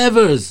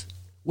enslavers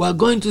were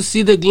going to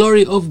see the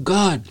glory of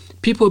God.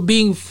 People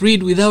being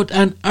freed without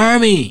an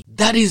army.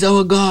 That is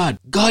our God.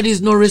 God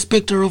is no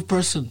respecter of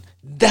person.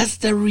 That's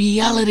the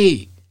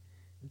reality.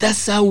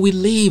 That's how we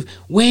live.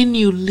 When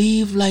you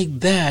live like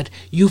that,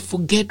 you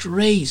forget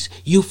race,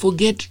 you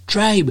forget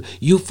tribe,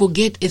 you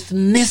forget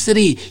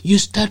ethnicity. You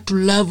start to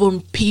love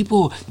on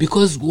people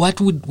because what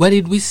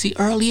did we see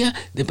earlier?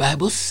 The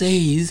Bible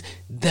says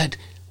that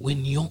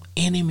when your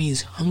enemy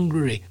is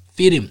hungry,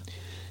 feed him.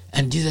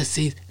 And Jesus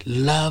says,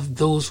 love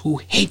those who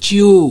hate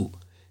you.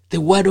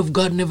 The word of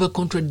God never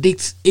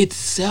contradicts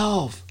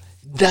itself.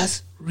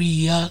 That's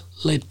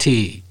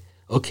reality.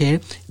 Okay,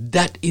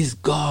 that is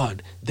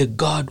God, the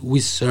God we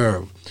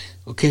serve.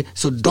 Okay,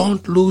 so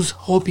don't lose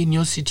hope in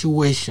your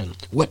situation.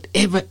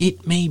 Whatever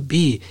it may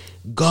be,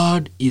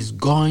 God is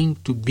going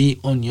to be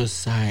on your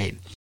side.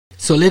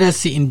 So let us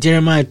see in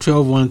Jeremiah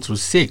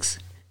 12:1-6.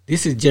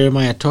 This is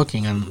Jeremiah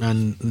talking,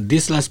 and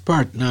this last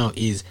part now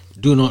is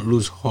do not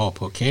lose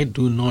hope. Okay,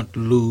 do not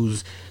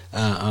lose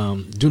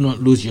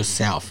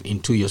yourself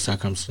into your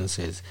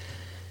circumstances.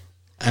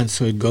 And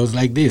so it goes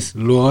like this: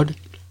 Lord,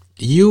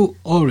 you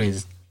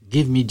always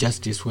give me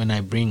justice when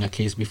I bring a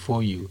case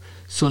before you.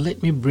 So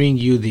let me bring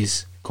you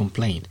this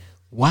complaint.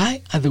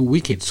 Why are the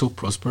wicked so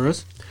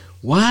prosperous?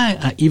 Why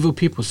are evil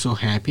people so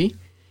happy?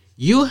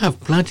 You have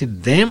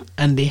planted them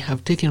and they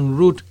have taken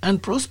root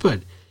and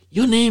prospered.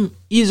 Your name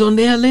is on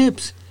their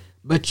lips,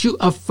 but you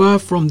are far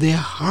from their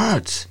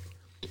hearts.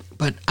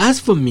 But as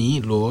for me,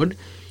 Lord,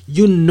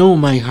 you know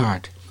my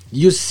heart.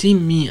 You see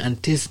me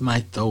and taste my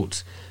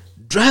thoughts.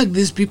 Drag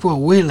these people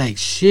away like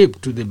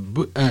sheep to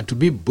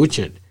be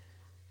butchered.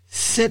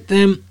 Set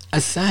them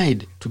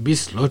aside to be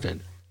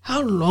slaughtered.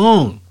 How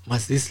long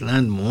must this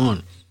land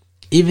mourn?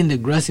 Even the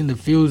grass in the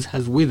fields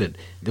has withered.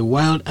 The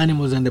wild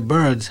animals and the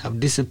birds have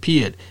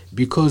disappeared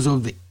because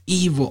of the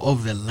evil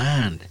of the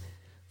land.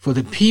 For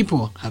the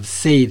people have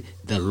said,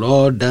 the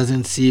Lord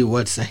doesn't see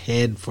what's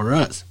ahead for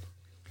us.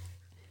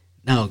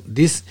 Now,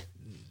 this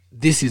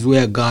is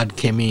where God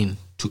came in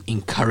to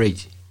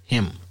encourage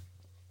him,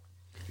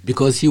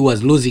 because he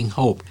was losing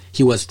hope.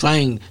 He was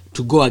trying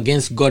to go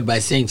against God by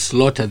saying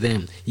slaughter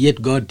them,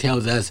 yet God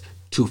tells us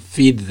to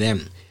feed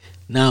them.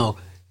 Now,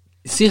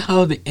 see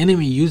how the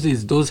enemy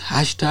uses those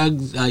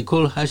hashtags, I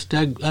call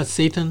hashtag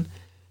Satan,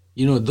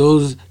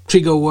 those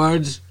trigger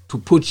words to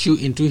put you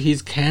into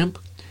his camp.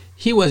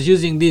 He was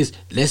using this,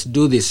 let's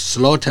do this,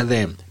 slaughter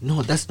them.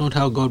 No, that's not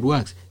how God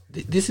works.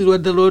 This is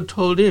what the Lord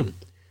told him.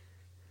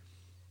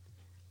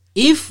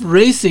 If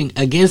racing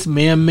against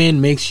mere men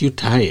makes you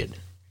tired,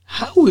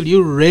 how will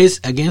you race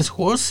against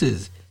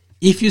horses?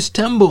 If you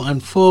stumble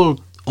and fall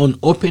on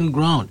open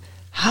ground,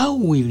 how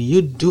will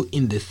you do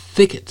in the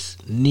thickets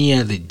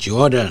near the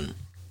Jordan?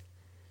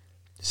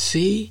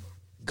 See,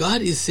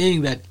 God is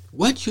saying that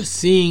what you're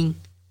seeing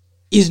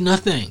is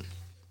nothing.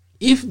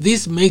 If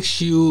this makes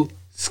you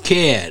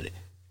scared,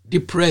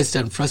 depressed,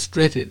 and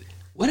frustrated,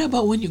 what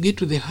about when you get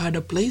to the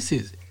harder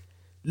places?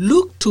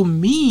 Look to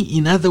me,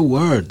 in other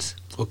words,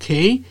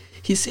 okay?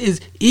 He says,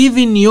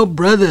 even your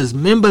brothers,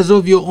 members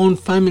of your own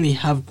family,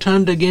 have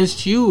turned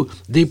against you.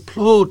 They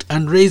plot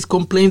and raise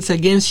complaints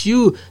against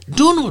you.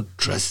 Do not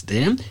trust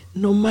them,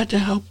 no matter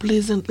how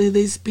pleasantly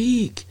they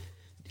speak.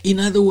 In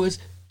other words,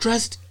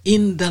 trust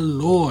in the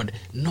Lord,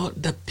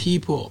 not the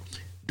people.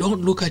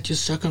 Don't look at your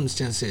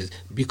circumstances,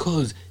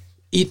 because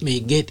it may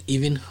get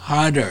even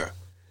harder.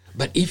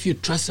 But if you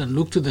trust and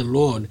look to the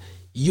Lord,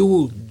 you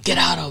will get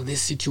out of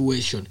this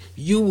situation.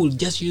 You will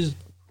just use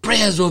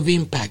prayers of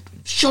impact,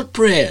 short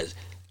prayers,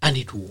 and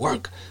it will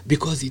work,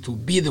 because it will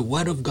be the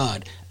word of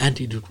God, and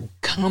it will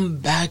come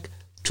back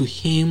to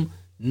him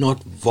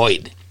not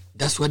void.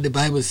 That's what the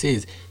Bible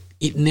says.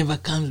 It never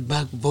comes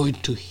back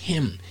void to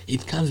him.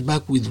 It comes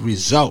back with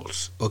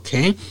results,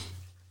 okay?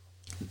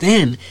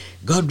 Then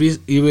God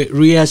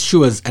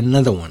reassures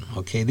another one,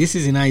 okay? This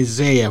is in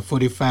Isaiah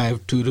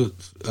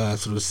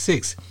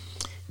 45:2-6.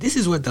 This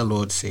is what the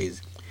Lord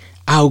says.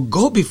 I'll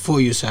go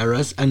before you,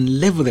 Cyrus, and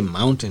level the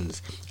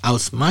mountains. I'll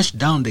smash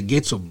down the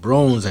gates of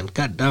bronze and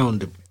cut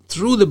down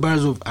through the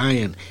bars of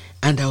iron,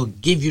 and I'll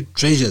give you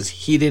treasures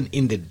hidden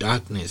in the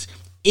darkness,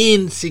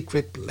 in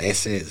secret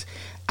places.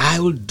 I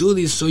will do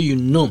this so you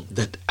know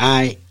that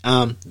I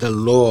am the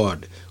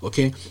Lord.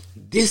 Okay?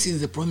 This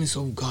is the promise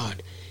of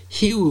God.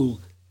 He will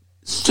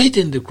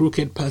straighten the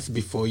crooked path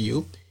before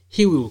you.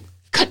 He will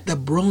cut the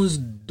bronze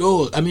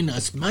door.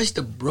 Smash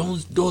the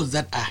bronze doors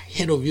that are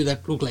ahead of you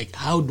that look like,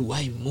 how do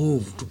I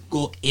move to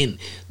go in?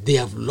 They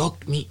have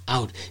locked me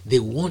out. They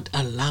won't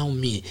allow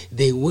me.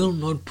 They will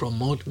not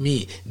promote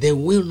me. They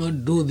will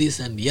not do this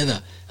and the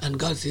other. And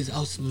God says,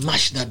 I'll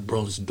smash that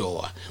bronze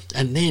door.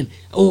 And then,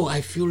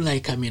 I feel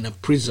like I'm in a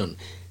prison.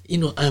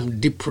 I'm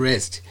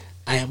depressed.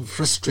 I am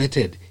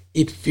frustrated.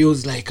 It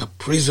feels like a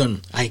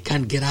prison I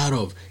can't get out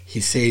of.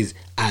 He says,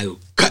 I'll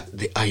cut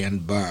the iron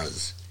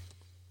bars.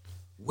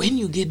 When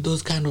you get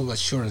those kind of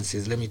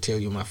assurances, let me tell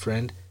you, my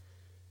friend,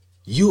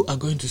 you are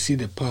going to see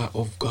the power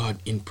of God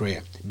in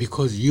prayer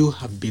because you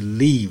have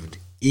believed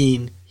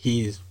in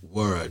His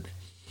word.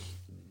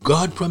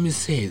 God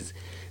promises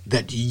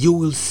that you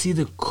will see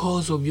the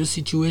cause of your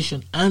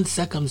situation and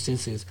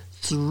circumstances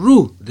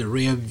through the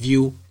rear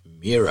view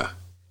mirror.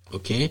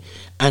 Okay?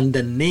 And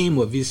the name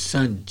of His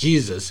Son,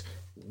 Jesus,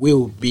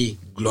 will be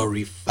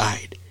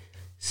glorified.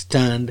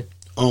 Stand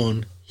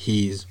on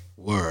His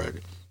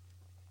word.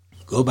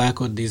 Go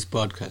back on this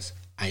podcast.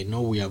 I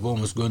know we have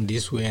almost gone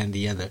this way and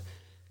the other,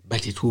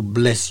 but it will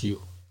bless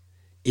you.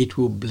 It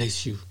will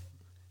bless you.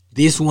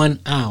 This 1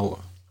 hour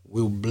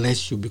will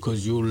bless you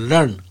because you will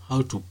learn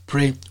how to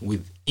pray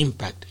with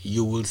impact.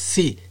 You will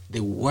see the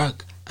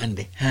work and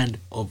the hand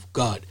of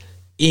God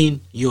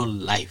in your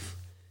life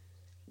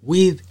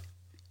with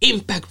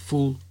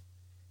impactful,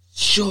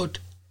 short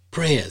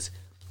prayers.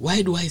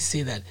 Why do I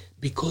say that?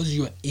 Because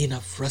you are in a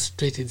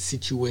frustrated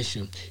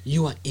situation.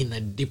 You are in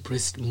a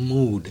depressed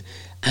mood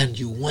and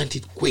you want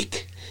it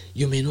quick.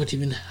 You may not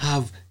even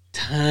have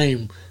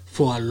time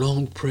for a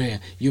long prayer.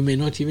 You may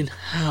not even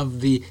have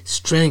the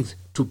strength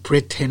to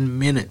pray 10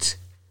 minutes.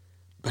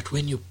 But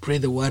when you pray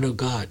the word of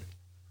God,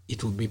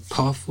 it will be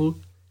powerful.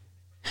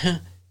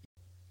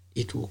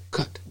 It will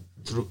cut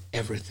through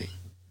everything.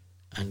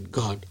 And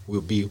God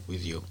will be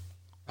with you.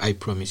 I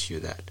promise you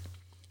that.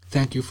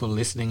 Thank you for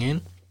listening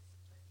in.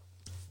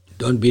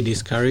 Don't be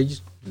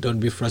discouraged.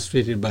 Don't be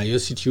frustrated by your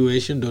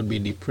situation. Don't be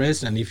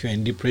depressed. And if you're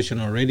in depression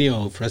already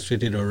or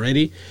frustrated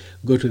already,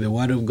 go to the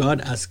Word of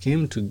God. Ask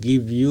Him to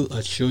give you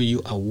or show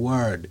you a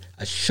word,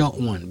 a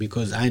short one.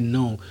 Because I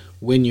know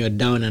when you're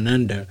down and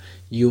under,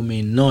 you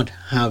may not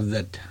have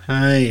the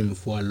time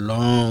for a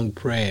long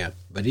prayer.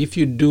 But if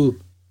you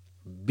do,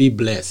 be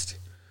blessed.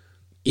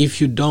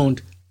 If you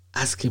don't,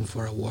 ask Him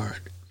for a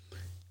word.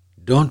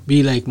 Don't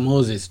be like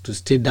Moses to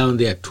stay down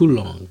there too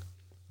long.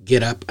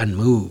 Get up and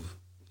move.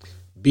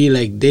 Be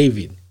like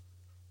David.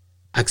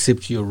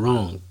 Accept your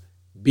wrong.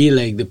 Be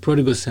like the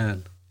prodigal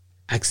son.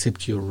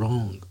 Accept your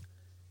wrong.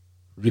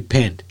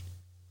 Repent.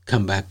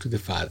 Come back to the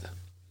Father.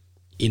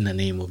 In the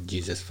name of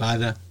Jesus.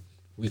 Father,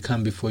 we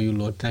come before you,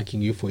 Lord,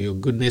 thanking you for your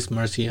goodness,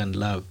 mercy, and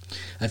love.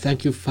 I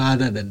thank you,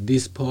 Father, that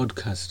this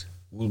podcast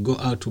will go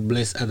out to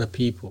bless other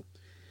people,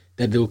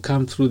 that they will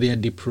come through their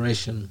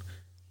depression,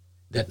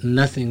 that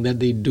nothing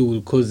that they do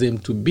will cause them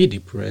to be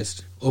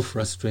depressed or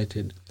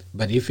frustrated.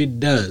 But if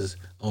it does,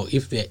 or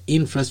if they're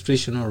in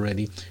frustration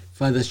already,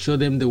 Father, show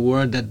them the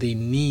word that they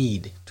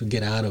need to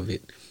get out of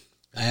it.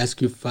 I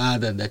ask you,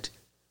 Father, that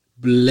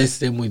bless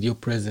them with your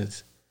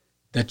presence,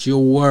 that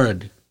your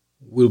word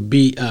will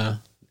be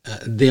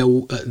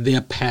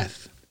their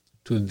path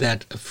to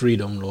that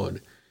freedom,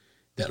 Lord.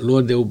 That,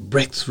 Lord, they will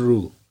break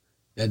through,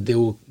 that they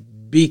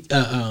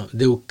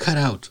will cut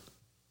out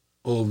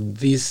of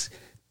this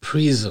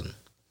prison.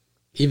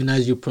 Even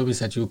as you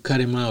promised that you cut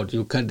them out,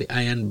 you cut the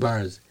iron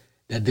bars,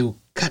 that they will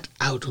cut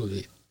out of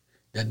it,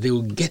 that they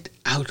will get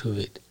out of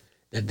it,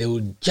 that they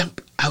will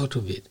jump out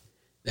of it,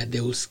 that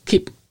they will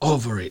skip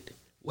over it.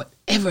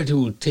 Whatever it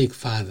will take,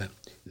 Father,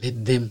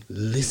 let them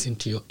listen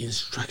to your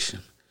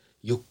instruction,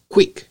 your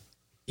quick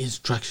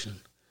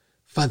instruction.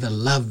 Father,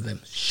 love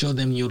them, show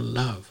them your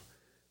love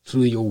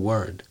through your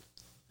word,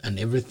 and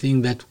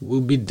everything that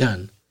will be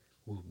done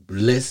will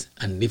bless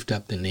and lift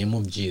up the name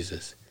of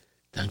Jesus.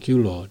 Thank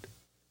you, Lord,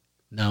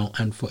 now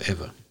and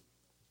forever.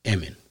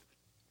 Amen.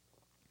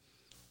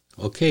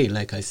 Okay,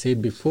 like I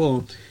said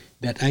before,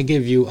 that I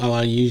gave you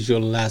our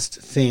usual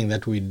last thing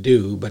that we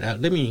do, but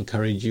let me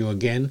encourage you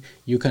again.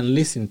 You can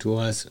listen to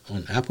us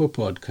on Apple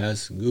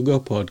Podcasts, Google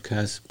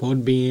Podcasts,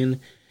 Podbean,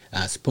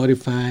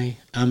 Spotify,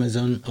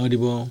 Amazon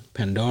Audible,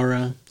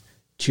 Pandora,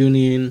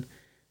 TuneIn,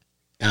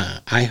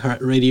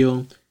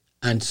 iHeartRadio,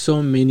 and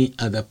so many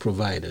other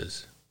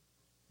providers.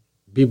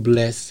 Be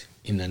blessed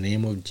in the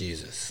name of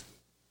Jesus.